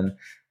it. And then,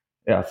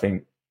 I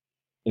think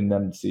in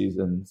them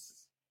seasons,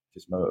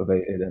 just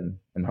motivated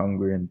and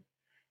hungry and,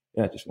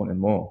 just wanting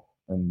more.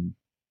 And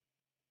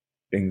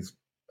things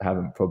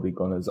haven't probably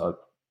gone as I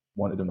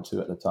wanted them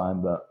to at the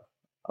time, but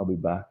I'll be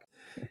back.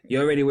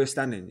 You're already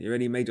withstanding. You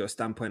already made your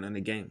standpoint on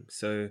the game.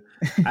 So,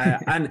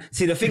 and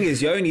see, the thing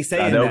is, you're only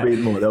saying there'll that. Be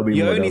more, there'll be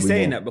you're more, only there'll be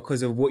saying more. that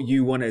because of what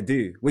you want to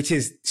do, which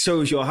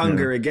shows your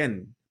hunger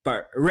again.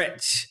 But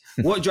Rich,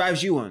 what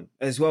drives you on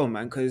as well,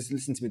 man? Because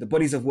listen to me, the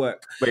bodies of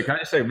work. Wait, can I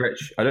just say,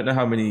 Rich, I don't know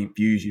how many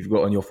views you've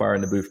got on your Fire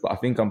in the Booth, but I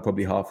think I'm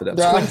probably half of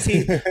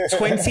that.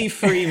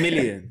 23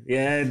 million.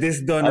 Yeah,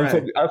 this done I'm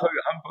right.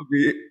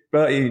 probably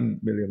 13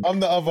 million.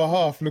 I'm the other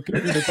half looking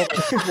through the top.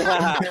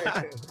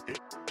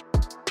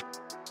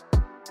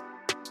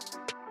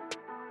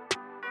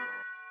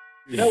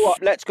 You know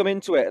what? Let's come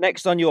into it.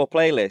 Next on your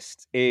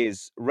playlist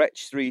is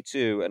Wretch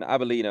 3-2 and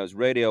Avellino's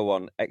Radio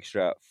 1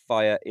 Extra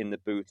Fire in the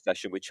Booth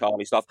session with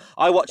Charlie Staff.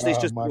 I watched this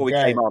just before we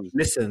came on.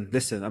 Listen.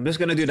 I'm just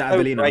going to do the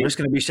Avellino. I'm just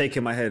going to be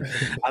shaking my head.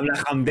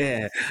 I'm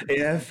there.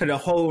 Yeah, for the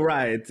whole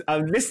ride.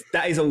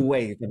 That is a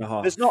wave and a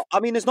half. There's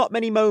not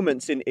many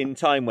moments in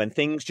time when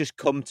things just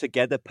come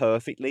together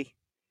perfectly.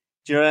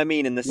 Do you know what I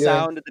mean? And the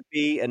sound of the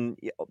beat and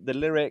the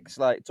lyrics,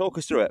 like, talk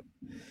us through it.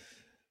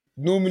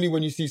 Normally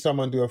when you see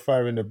someone do a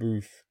Fire in the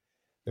Booth,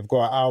 they've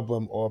got an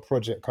album or a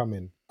project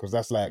coming because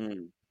that's like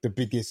the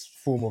biggest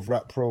form of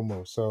rap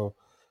promo. So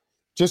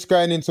just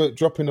going into it,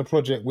 dropping a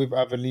project with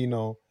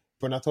Avellino,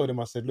 when I told him,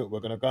 I said, look, we're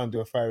going to go and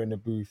do a Fire in the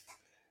Booth.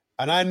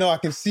 And I know I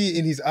can see it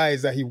in his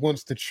eyes that he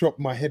wants to chop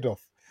my head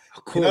off.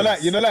 Of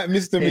course. You know, like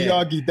Mr.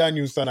 Miyagi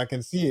Danielson, I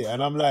can see it.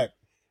 And I'm like,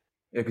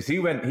 yeah, because he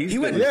went hard.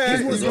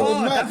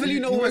 mad.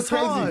 Avellino was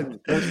hard.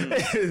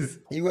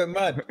 He went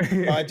mad.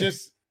 I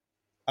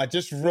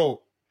just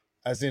wrote,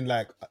 as in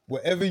like,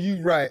 whatever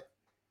you write,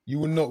 you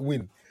will not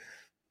win.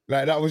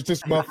 Like, that was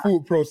just my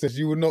thought process.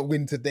 You will not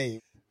win today.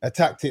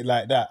 Attacked it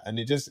like that. And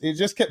it just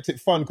kept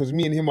it fun because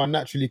me and him are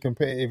naturally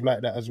competitive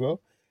like that as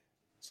well.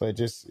 So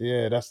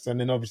and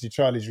then obviously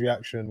Charlie's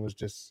reaction was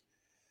just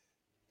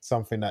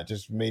something that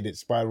just made it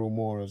spiral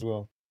more as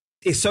well.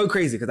 It's so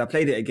crazy because I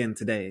played it again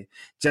today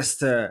just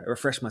to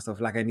refresh myself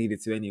like I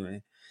needed to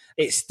anyway.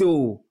 It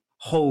still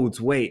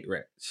holds weight,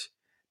 Rich.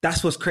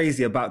 That's what's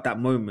crazy about that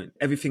moment.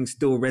 Everything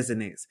still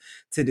resonates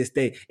to this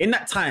day. In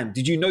that time,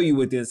 did you know you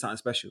were doing something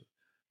special?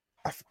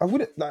 I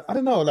wouldn't, like, I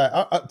don't know, like,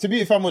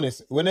 if I'm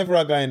honest, whenever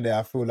I go in there,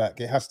 I feel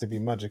like it has to be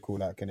magical,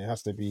 like, and it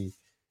has to be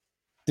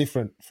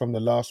different from the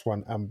last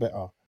one and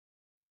better.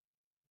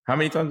 How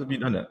many times have you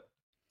done it?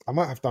 I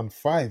might have done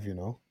 5, you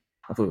know.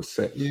 I thought it was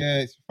 6.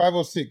 Yeah, it's 5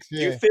 or 6, yeah.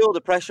 Do you feel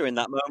the pressure in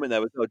that moment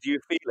there? Do you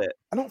feel it?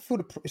 I don't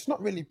feel it's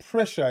not really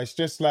pressure, it's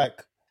just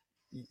like,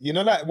 you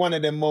know, like one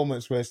of them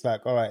moments where it's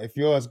like, all right, if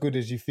you're as good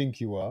as you think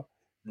you are,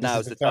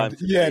 now's the now's time.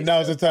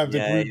 the time to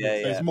prove it. So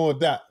Yeah. it's more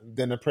that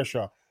than the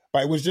pressure.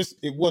 But it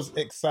was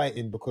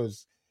exciting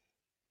because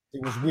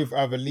it was with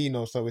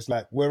Avellino. So it's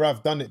like, where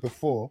I've done it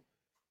before,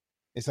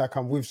 it's like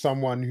I'm with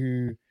someone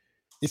who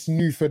it's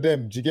new for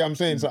them. Do you get what I'm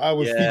saying? So I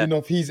was feeding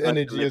off his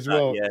energy as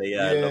well.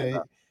 I love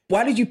that.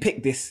 Why did you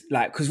pick this?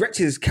 Like, because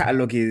Wretch's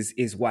catalog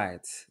is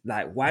wide.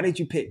 Like, why did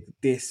you pick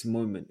this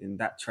moment in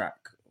that track?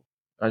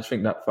 I just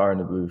think that Fire in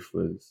the Booth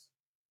was,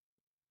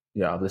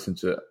 yeah, I've listened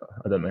to it.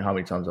 I don't know how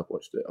many times I've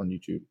watched it on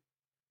YouTube.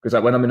 Because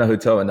like when I'm in a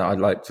hotel and I'd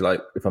like to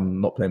like, if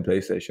I'm not playing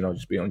PlayStation, I'll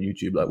just be on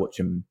YouTube like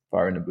watching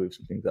Fire in the Booth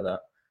and things like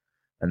that.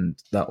 And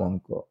that one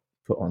got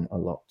put on a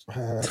lot.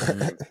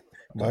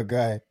 My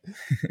guy.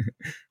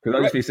 Because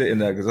I'll just be sitting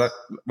there, because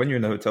when you're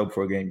in a hotel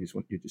before a game,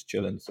 you're just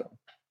chilling. So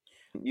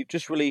You've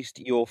just released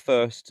your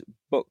first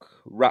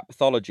book,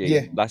 Rapthology,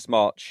 Yeah. last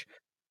March.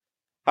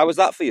 How was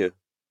that for you?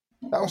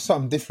 That was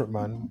something different,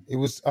 man. It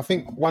was, I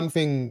think, one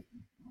thing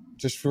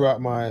just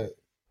throughout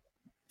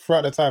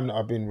the time that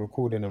I've been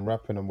recording and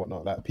rapping and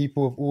whatnot, like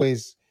people have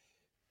always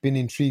been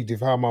intrigued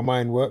with how my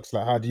mind works.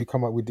 Like, how do you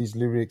come up with these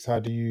lyrics? How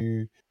do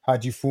you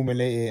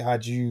formulate it? How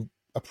do you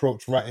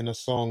approach writing a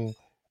song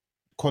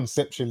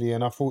conceptually?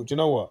 And I thought, you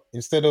know what?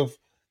 Instead of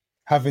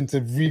having to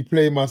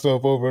replay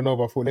myself over and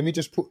over, I thought, let me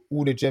just put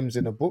all the gems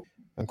in a book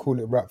and call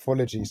it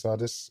Rapthology. So I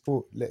just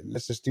thought,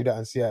 let's just do that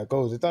and see how it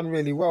goes. It's done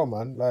really well,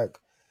 man. Like,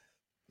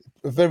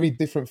 a very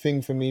different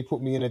thing for me,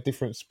 put me in a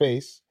different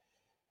space.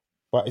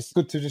 But it's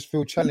good to just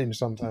feel challenged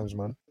sometimes,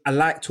 man. I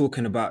like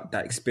talking about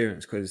that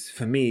experience because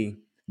for me,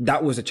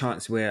 that was a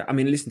chance where, I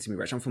mean, listen to me,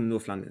 Rach, I'm from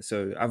North London,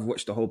 so I've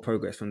watched the whole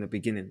progress from the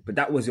beginning, but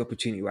that was the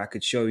opportunity where I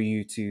could show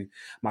you to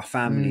my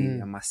family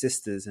and my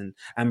sisters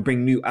and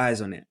bring new eyes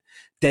on it.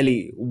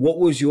 Deli, what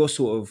was your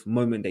sort of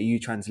moment that you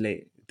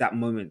translate, that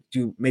moment?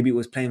 Maybe it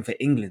was playing for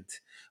England,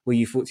 where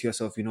you thought to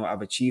yourself, you know,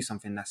 I've achieved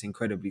something that's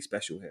incredibly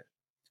special here.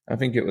 I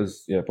think it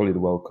was, probably the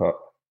World Cup.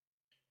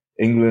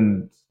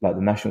 England, like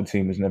the national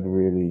team was never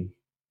really,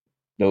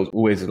 there was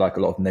always like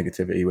a lot of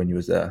negativity when you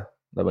was there,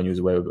 like when you was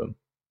away with them.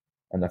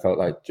 And I felt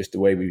like just the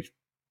way we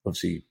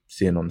obviously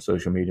seeing on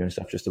social media and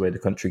stuff, just the way the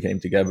country came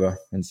together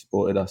and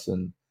supported us,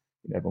 and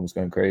everyone was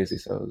going crazy.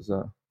 So it was,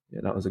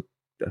 that was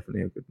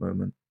definitely a good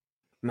moment.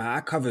 Man, I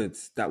covered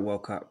that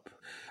World Cup.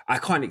 I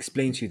can't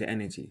explain to you the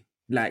energy.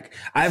 Like,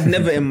 I've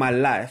never in my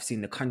life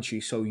seen the country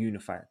so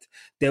unified.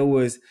 There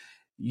was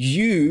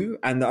you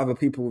and the other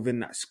people within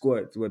that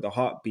squad were the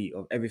heartbeat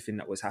of everything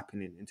that was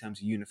happening in terms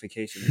of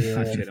unification in the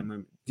country at the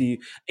moment.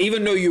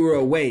 Even though you were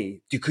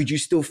away, could you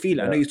still feel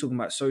it? I know you're talking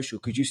about social.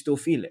 Could you still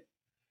feel it?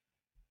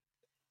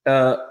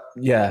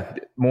 Yeah,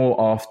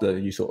 more after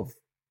because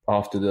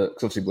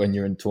obviously when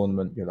you're in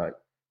tournament, you're like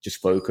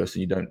just focused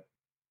and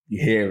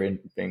you hear in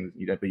things, but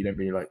you don't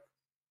really like,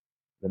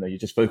 you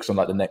just focus on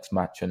like the next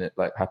match and it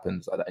like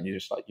happens like that. And you're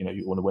just like, you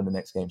want to win the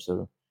next game.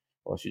 So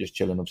whilst you're just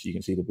chilling, obviously you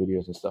can see the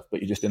videos and stuff,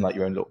 but you're just in like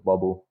your own little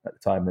bubble at the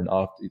time. And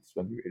after, it's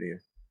when you really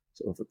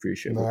sort of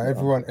appreciate. No,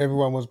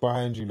 everyone was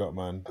behind you, lot,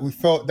 man. We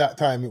felt that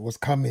time it was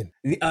coming.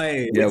 We felt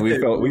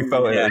it. We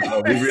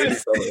really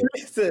felt it.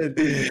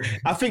 Listen,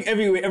 I think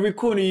every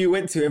corner you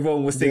went to,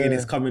 everyone was singing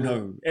 "It's Coming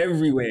Home."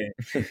 Everywhere,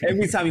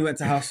 every time you went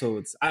to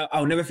households,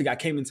 I'll never forget. I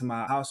came into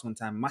my house one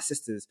time. My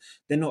sisters,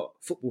 they're not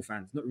football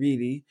fans, not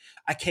really.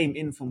 I came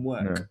in from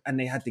work and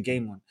they had the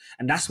game on,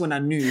 and that's when I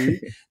knew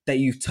that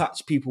you've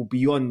touched people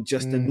beyond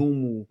just the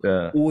normal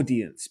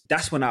audience.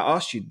 That's when I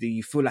asked you, do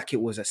you feel like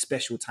it was a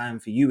special time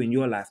for you in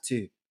your life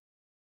too?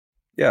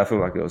 Yeah, I feel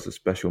like it was a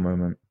special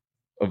moment.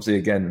 Obviously,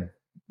 again,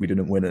 we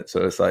didn't win it,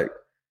 so it's like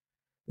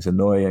it's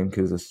annoying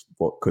because it's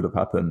what could have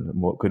happened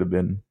and what could have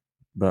been.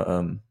 But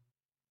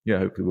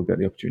hopefully we'll get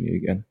the opportunity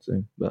again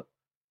soon. But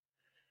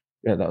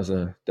yeah, that was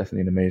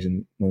definitely an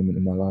amazing moment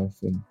in my life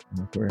and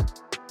in my career.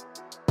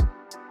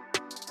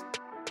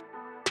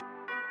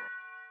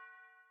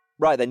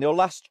 Right then, your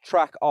last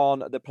track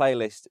on the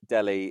playlist,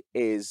 Deli,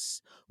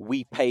 is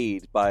We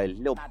Paid by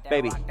Lil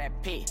Baby.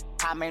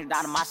 I mean,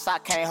 down in my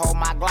sock, can't hold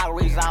my Glock,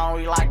 reason I don't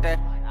really like that.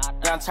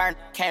 Young turn,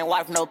 can't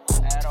wipe no.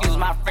 Excuse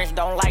my French,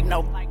 don't like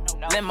no.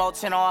 Limo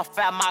 10 on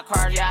fat, my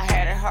car, yeah, I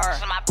had it hurt.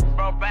 So my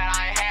bro bad,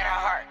 I ain't had it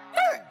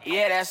hurt.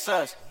 Yeah, that's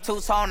us.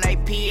 Two-tone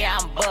AP, yeah,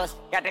 I'm bust.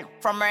 Got that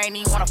from her, ain't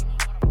even wanna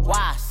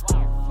why?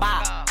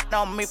 Bye.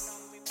 No, me,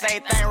 say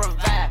thing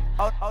revive.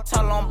 Oh,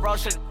 tell him, bro,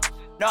 shit.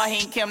 No, he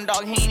ain't Kim,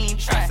 dog, he ain't even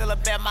try. Still a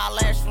bet my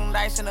last room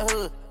dice in the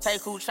hood.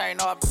 Take who train,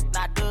 no,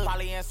 not good.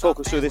 Talk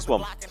us through this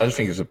one. I just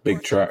think it's a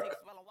big track.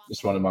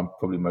 It's one of my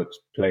probably most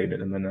played at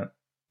the minute.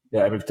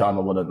 Yeah, every time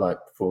I want to like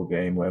before a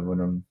game, whatever, when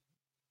I'm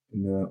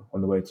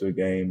on the way to a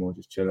game or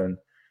just chilling,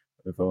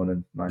 if I want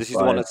a nice this is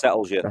the one that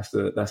settles you.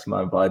 That's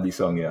my vibey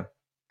song, yeah.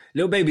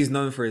 Lil Baby's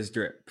known for his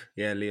drip.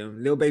 Yeah,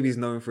 Liam. Lil Baby's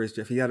known for his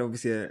drip. He had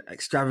obviously an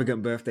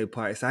extravagant birthday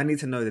party. So I need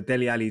to know the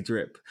Dele Alli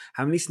drip.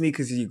 How many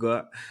sneakers have you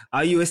got?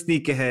 Are you a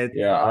sneakerhead?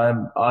 Yeah,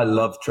 I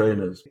love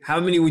trainers. How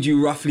many would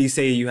you roughly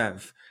say you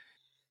have?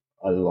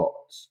 A lot.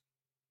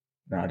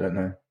 No, I don't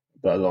know,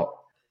 but a lot.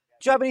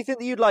 Do you have anything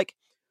that you'd like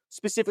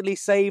specifically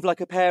save, like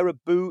a pair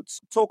of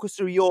boots? Talk us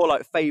through your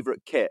like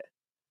favourite kit.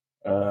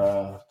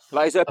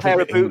 Like, is there a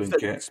pair of boots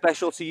that's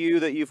special to you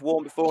that you've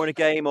worn before in a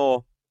game,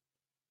 or?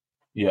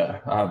 Yeah,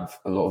 I have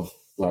a lot of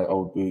like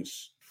old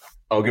boots.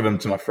 I'll give them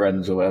to my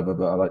friends or whatever,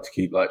 but I like to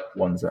keep like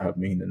ones that have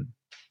meaning.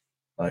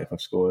 Like if I've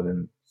scored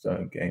in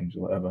certain games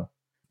or whatever,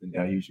 then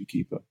yeah, I usually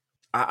keep it.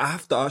 I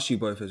have to ask you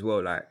both as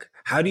well, like,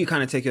 How do you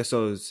kind of take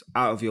yourselves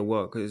out of your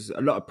work? Because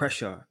a lot of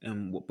pressure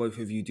in what both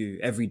of you do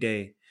every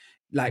day.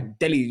 Like,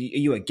 Deli, are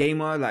you a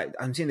gamer? Like,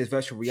 I'm seeing this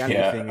virtual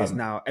reality thing is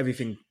now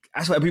everything.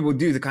 That's what people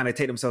do to kind of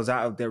take themselves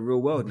out of their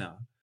real world now.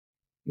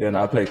 Yeah,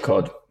 no, I play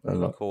COD a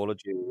lot. Call of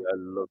Duty. I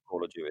love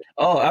Call of Duty.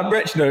 Oh, and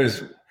Rich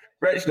knows.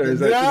 Rich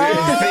knows.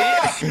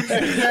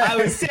 I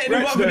was setting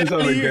him up with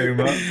Ali.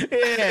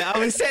 Yeah, I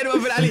was setting him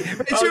up with Ali.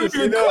 Rich,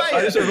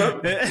 I just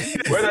remember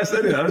when I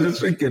said it, I was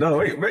just thinking, oh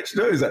wait, Rich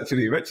knows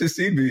actually. Rich has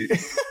seen me.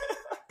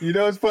 You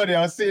know, it's funny.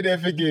 I was sitting there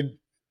thinking,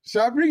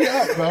 should I bring it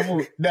up? But I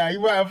thought, nah, you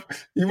might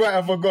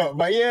have forgot.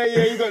 But yeah,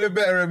 you got the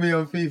better of me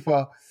on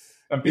FIFA.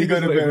 And people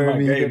got the better of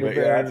me. But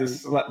yeah, I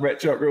just slapped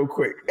Rich up real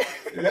quick.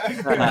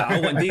 I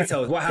want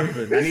details. What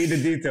happened? I need the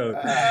details.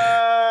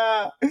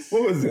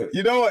 What was it?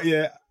 You know what?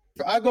 Yeah,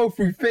 I go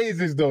through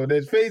phases though.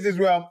 There's phases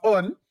where I'm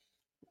on,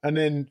 and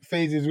then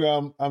phases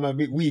where I'm a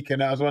bit weak,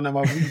 and that was one of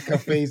my weaker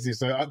phases.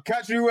 So I'll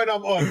catch you when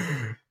I'm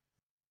on.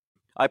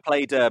 I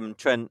played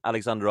Trent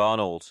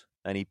Alexander-Arnold,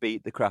 and he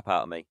beat the crap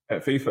out of me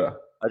At FIFA?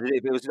 I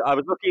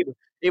was lucky.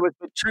 It was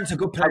Trent's a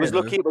good player. I was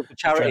lucky it was for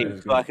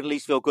charity, so I could at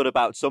least feel good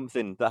about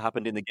something that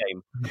happened in the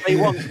game. I'll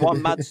tell you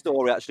one mad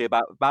story actually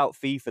about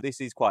FIFA. This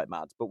is quite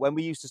mad, but when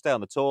we used to stay on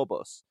the tour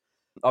bus,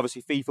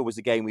 obviously FIFA was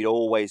the game we'd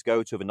always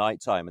go to at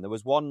night time, and there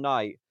was one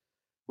night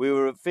we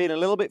were feeling a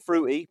little bit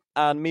fruity,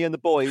 and me and the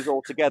boys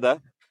all together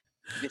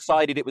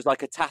decided it was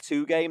like a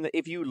tattoo game that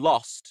if you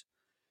lost,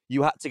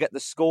 you had to get the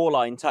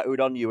scoreline tattooed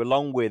on you,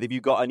 along with if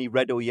you got any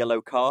red or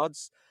yellow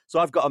cards. So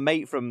I've got a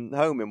mate from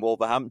home in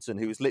Wolverhampton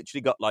who's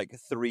literally got like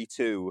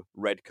 3-2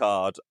 red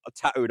card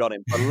tattooed on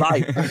him for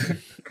life.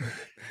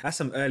 That's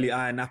some early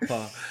Iron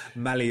Napa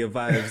Malia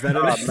vibes.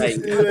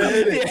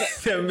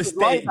 Mate.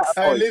 Mistakes.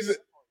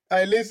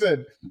 Hey,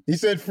 listen. He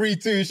said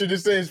 3-2. You should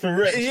have said it's for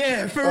Rich.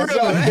 Yeah, for real.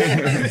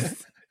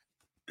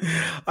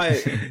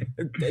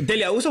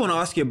 Deli, I also want to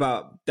ask you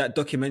about that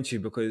documentary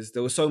because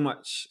there was so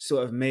much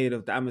sort of made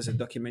of the Amazon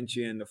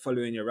documentary and the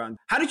following you around.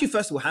 How did you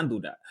first of all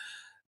handle that?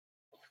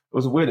 It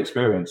was a weird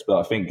experience, but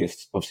I think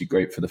it's obviously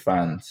great for the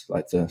fans,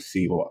 like to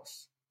see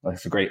what's like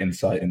it's a great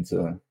insight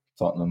into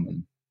Tottenham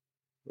and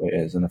where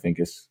it is. And I think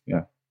I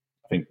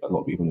think a lot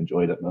of people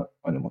enjoyed it, but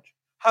I don't much.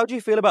 How do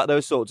you feel about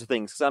those sorts of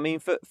things? Because I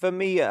mean, for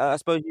me, I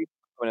suppose you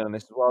comment on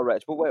this as well,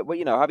 Rich. But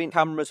having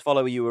cameras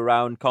follow you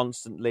around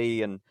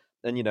constantly, and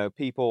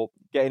people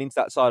getting into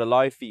that side of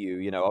life for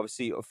you.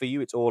 Obviously for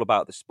you, it's all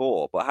about the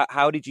sport. But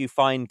how did you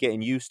find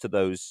getting used to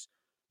those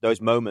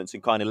moments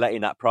and kind of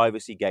letting that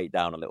privacy gate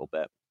down a little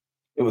bit?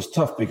 It was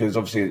tough because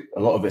obviously a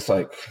lot of it's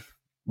like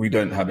we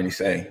don't have any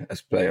say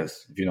as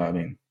players, if you know what I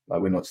mean.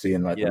 Like we're not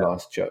seeing the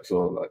last checks,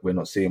 or like we're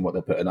not seeing what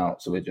they're putting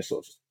out. So we're just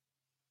sort of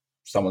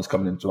someone's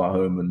coming into our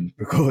home and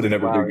recording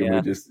everything, and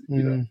we're just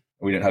we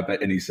don't have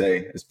any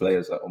say as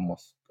players, like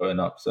almost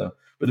going up. So,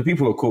 but the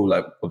people were cool.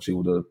 Like obviously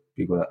all the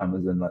people at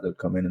Amazon, like they'd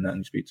come in and that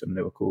and speak to them.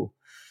 They were cool.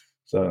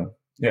 So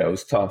yeah, it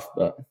was tough,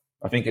 but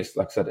I think it's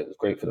like I said, it was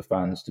great for the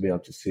fans to be able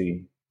to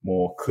see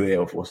more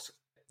clear of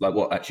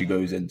what actually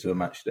goes into a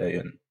match day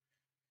and.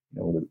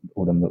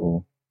 All them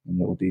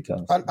little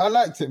details. I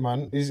liked it,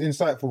 man. It's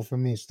insightful for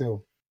me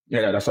still.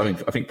 Yeah, that's what I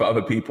mean. I think for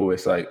other people,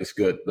 it's like it's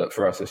good, but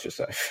for us, it's just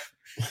like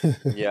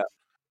yeah.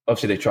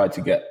 Obviously, they tried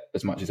to get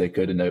as much as they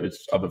could, and there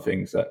was other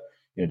things that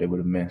they would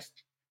have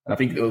missed. And I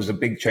think it was a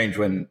big change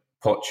when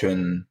Poch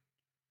and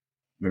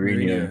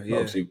Mourinho,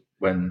 obviously,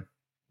 when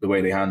the way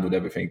they handled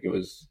everything, it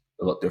was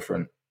a lot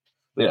different.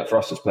 But yeah, for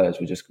us as players,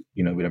 we just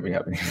we don't really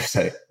have anything to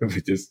say. We're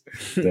just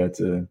there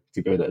to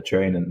go to a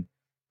train and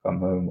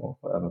come home or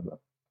whatever.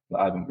 But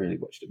I haven't really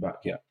watched it back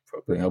yet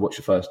properly. I watched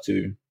the first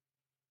two.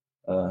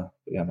 But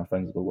yeah, my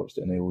friends have all watched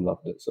it and they all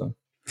loved it. So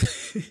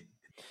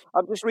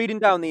I'm just reading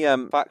down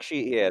the fact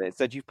sheet here, and it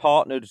said you've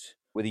partnered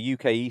with a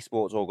UK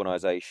esports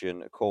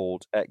organisation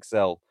called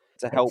Excel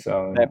to help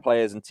their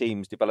players and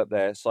teams develop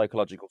their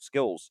psychological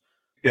skills.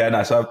 Yeah,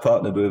 no, so I've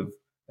partnered with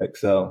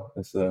Excel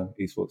as an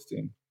esports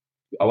team.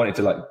 I wanted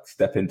to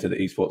step into the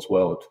esports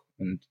world,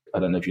 and I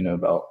don't know if you know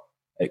about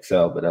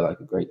Excel, but they're like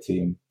a great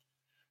team.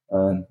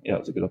 And yeah, it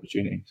was a good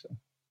opportunity. So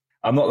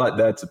I'm not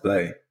there to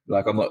play.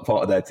 Like I'm not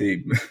part of their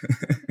team.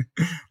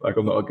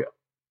 I'm not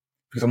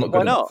because I'm not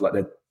good enough.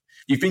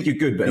 You think you're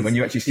good, but when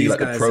you actually see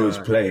the pros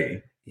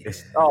play,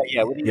 that's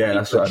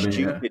what I mean.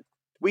 Yeah.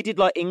 We did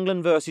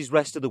England versus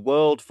rest of the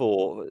world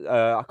for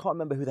I can't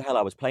remember who the hell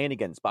I was playing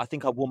against, but I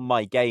think I won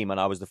my game and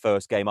I was the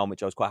first game on,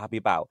 which I was quite happy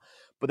about.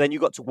 But then you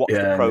got to watch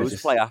the pros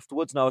play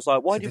afterwards, and I was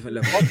like, why bother?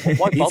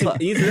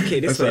 You look at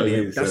it this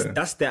way,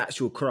 that's the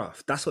actual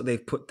craft. That's what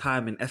they've put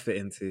time and effort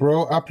into.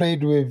 Bro, I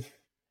played with.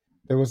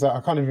 There was I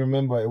can't even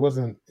remember. It was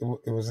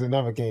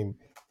another game,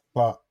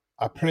 but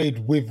I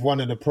played with one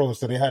of the pros.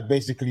 So they had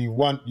basically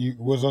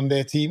was on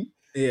their team.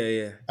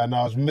 Yeah. And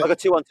I was like a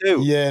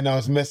 2-on-2. Yeah, and I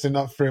was messing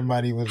up for him,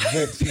 man. He was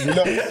vexed.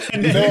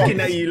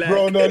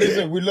 Bro, no,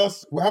 listen, we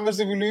lost. How much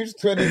did we lose?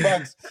 20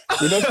 bags.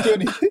 We lost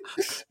 20.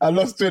 I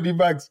lost 20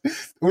 bags.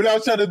 All I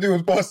was trying to do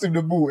was pass him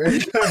the ball.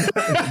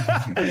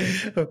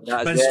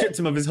 Man stripped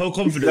him of his whole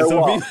confidence.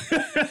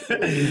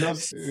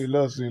 We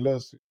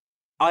lost.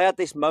 I had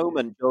this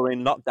moment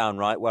during lockdown,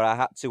 right, where I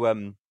had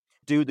to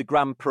do the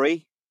Grand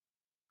Prix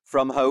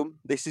from home.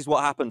 This is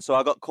what happened. So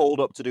I got called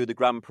up to do the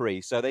Grand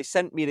Prix. So they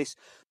sent me this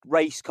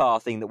race car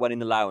thing that went in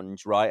the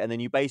lounge, right? And then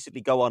you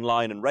basically go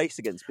online and race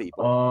against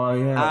people. Oh,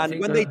 yeah. And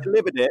when they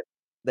delivered it,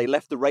 they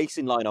left the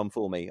racing line on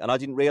for me. And I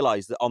didn't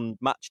realise that on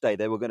match day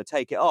they were going to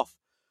take it off.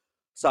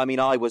 So, I mean,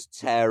 I was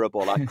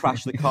terrible. I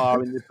crashed the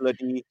car in the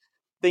bloody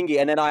thingy.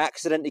 And then I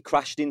accidentally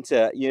crashed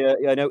into,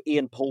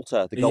 Ian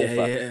Poulter, the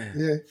golfer.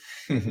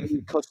 Yeah.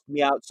 He cussed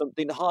me out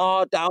something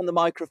hard down the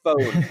microphone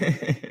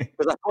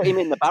because I put him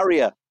in the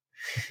barrier.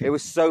 It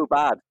was so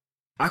bad.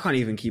 I can't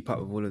even keep up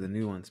with all of the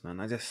new ones,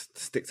 man. I just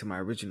stick to my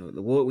original.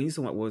 When you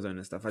talk about Warzone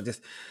and stuff,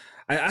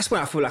 that's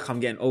where I feel like I'm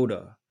getting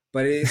older.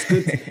 But it's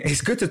good.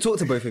 It's good to talk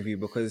to both of you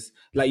because,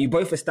 like, you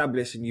both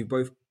established and you've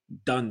both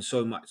done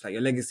so much. Like,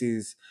 your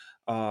legacies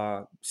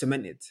are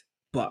cemented.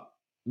 But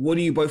what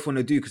do you both want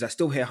to do? Because I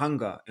still hear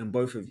hunger in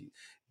both of you.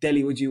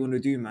 Deli, what do you want to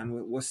do, man?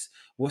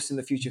 What's in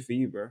the future for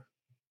you, bro?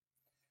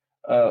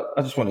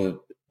 I just want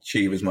to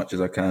achieve as much as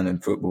I can in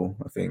football.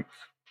 I think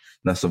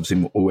that's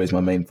obviously always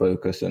my main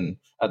focus. And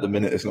at the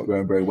minute, it's not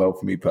going very well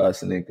for me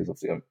personally because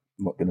obviously I'm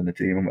not been in the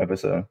team and whatever.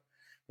 So,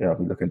 yeah, I'll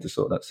be looking to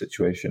sort that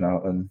situation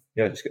out and,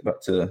 yeah, just get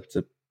back to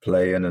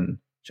playing and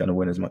trying to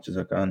win as much as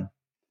I can.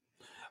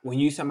 When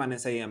you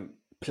say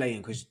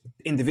playing, because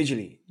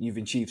individually you've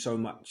achieved so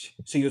much.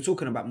 So you're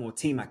talking about more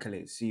team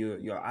accolades. So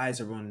your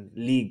eyes are on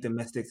league,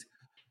 domestics.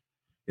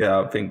 Yeah,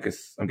 I think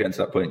I'm getting to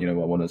that point, I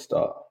want to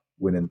start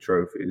winning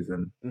trophies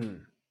and,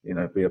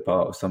 be a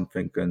part of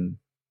something and,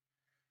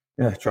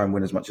 yeah, try and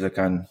win as much as I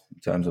can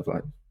in terms of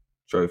like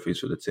trophies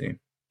for the team.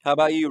 How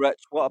about you, Rich?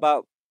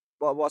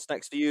 What's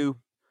next for you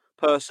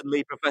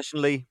personally,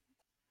 professionally?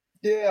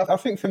 Yeah, I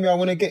think for me, I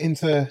want to get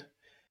into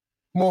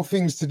more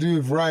things to do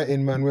with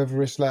writing, man.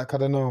 Whether it's like, I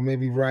don't know,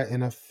 maybe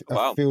writing a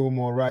film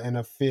or writing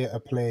a theatre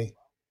play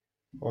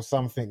or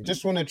something.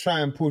 Just want to try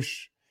and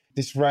push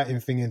this writing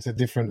thing into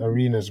different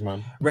arenas,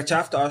 man. Rich, I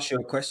have to ask you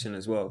a question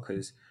as well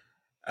because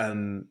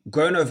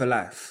Growing Over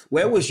Life,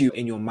 where was you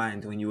in your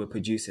mind when you were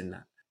producing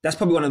that? That's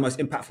probably one of the most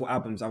impactful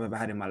albums I've ever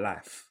had in my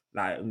life.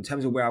 Like, in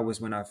terms of where I was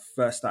when I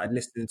first started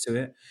listening to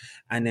it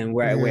and then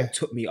where it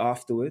took me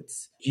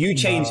afterwards. You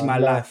changed my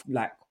life,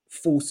 like,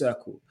 full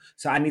circle.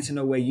 So I need to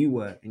know where you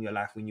were in your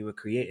life when you were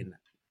creating that.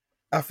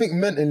 I think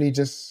mentally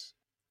just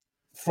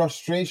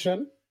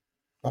frustration.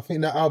 I think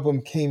that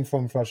album came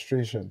from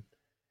frustration.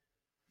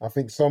 I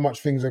think so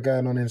much things are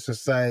going on in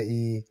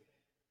society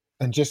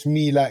and just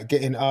me, like,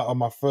 getting out of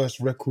my first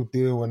record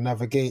deal and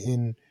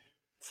navigating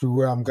through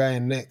where I'm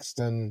going next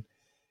and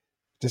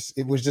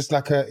it was just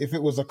like if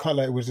it was a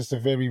colour, it was just a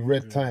very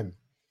red time.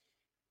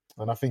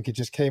 And I think it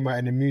just came out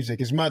in the music.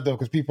 It's mad though,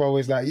 because people are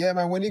always like, yeah,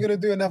 man, when are you going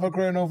to do another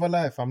Growing Over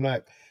Life? I'm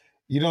like,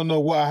 you don't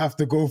know what I have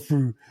to go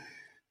through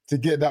to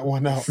get that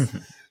one out.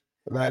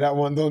 Like that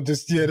one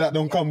that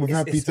don't come with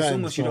happy times. It's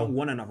almost you don't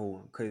want another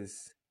one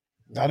because...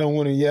 I don't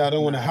want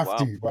to have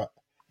to, but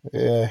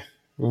yeah,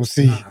 we'll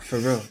see. For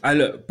real.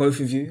 Look, both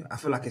of you, I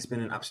feel like it's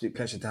been an absolute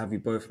pleasure to have you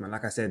both, man.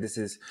 Like I said, this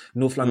is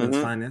North London's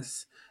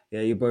finest. Yeah,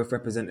 you both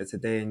represented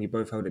today and you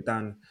both held it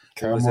down.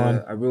 It was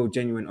a real,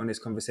 genuine,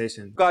 honest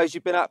conversation. Guys,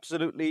 you've been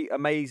absolutely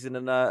amazing.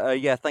 And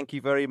thank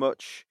you very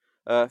much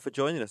for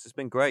joining us. It's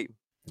been great.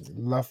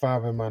 Love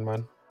having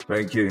man.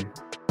 Thank you.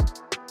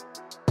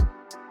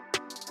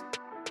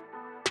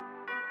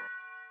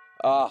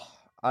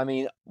 I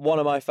mean, one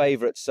of my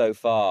favourites so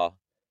far.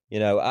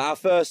 Our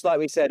first, like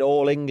we said,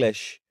 all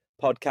English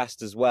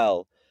podcast as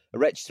well.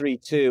 Wretch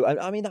 3-2.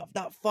 I mean,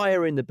 that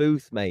fire in the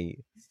booth, mate.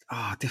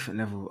 Different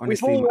level.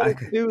 Honestly, we all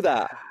do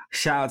that.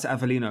 Shout out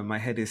to Avelino. My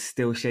head is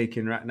still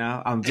shaking right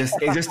now. It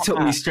just took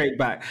me straight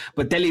back.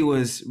 But Deli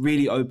was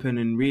really open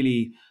and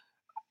really,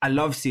 I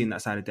love seeing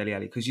that side of Dele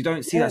Alli because you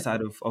don't see that side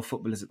of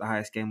footballers at the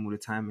highest game all the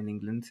time in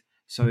England.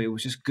 So it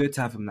was just good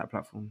to have him on that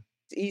platform.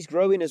 He's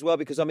growing as well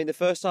because, I mean, the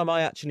first time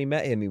I actually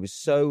met him, he was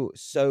so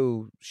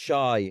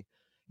shy.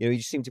 He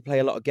just seemed to play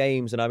a lot of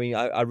games. And I mean,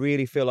 I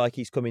really feel like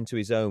he's come into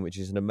his own, which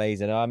is an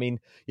amazing. I mean,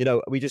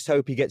 we just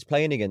hope he gets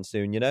playing again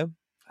soon,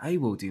 I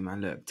will do,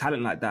 man. Look,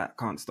 talent like that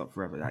can't stop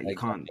forever. Like, you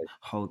can't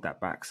hold that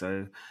back.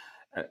 So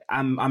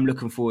I'm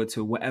looking forward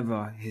to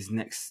whatever his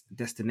next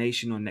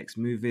destination or next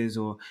move is,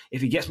 or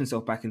if he gets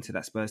himself back into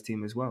that Spurs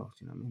team as well.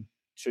 Do you know what I mean?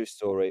 True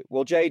story.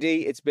 Well,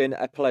 JD, it's been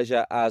a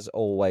pleasure as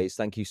always.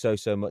 Thank you so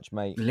much,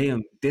 mate.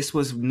 Liam, this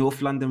was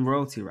North London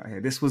royalty right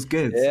here. This was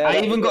good. Yeah,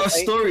 I even got a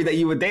story that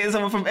you were dating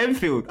someone from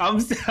Enfield. I'm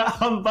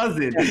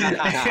buzzing.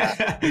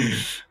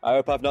 I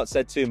hope I've not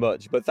said too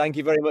much, but thank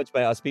you very much,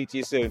 mate. I'll speak to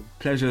you soon.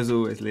 Pleasure as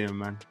always, Liam,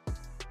 man.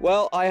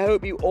 Well, I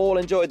hope you all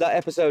enjoyed that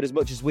episode as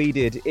much as we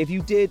did. If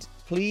you did,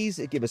 please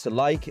give us a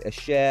like, a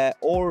share,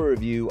 or a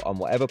review on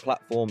whatever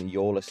platform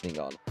you're listening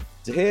on.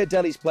 To hear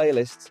Deli's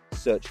playlists,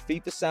 search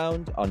FIFA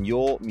Sound on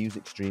your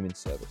music streaming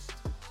service.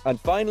 And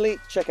finally,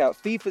 check out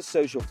FIFA's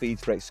social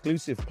feeds for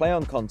exclusive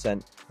play-on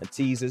content and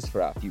teasers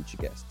for our future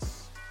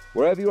guests.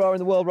 Wherever you are in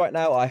the world right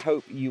now, I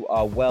hope you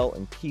are well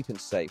and keeping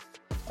safe.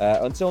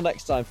 Until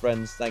next time,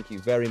 friends, thank you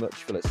very much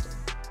for listening.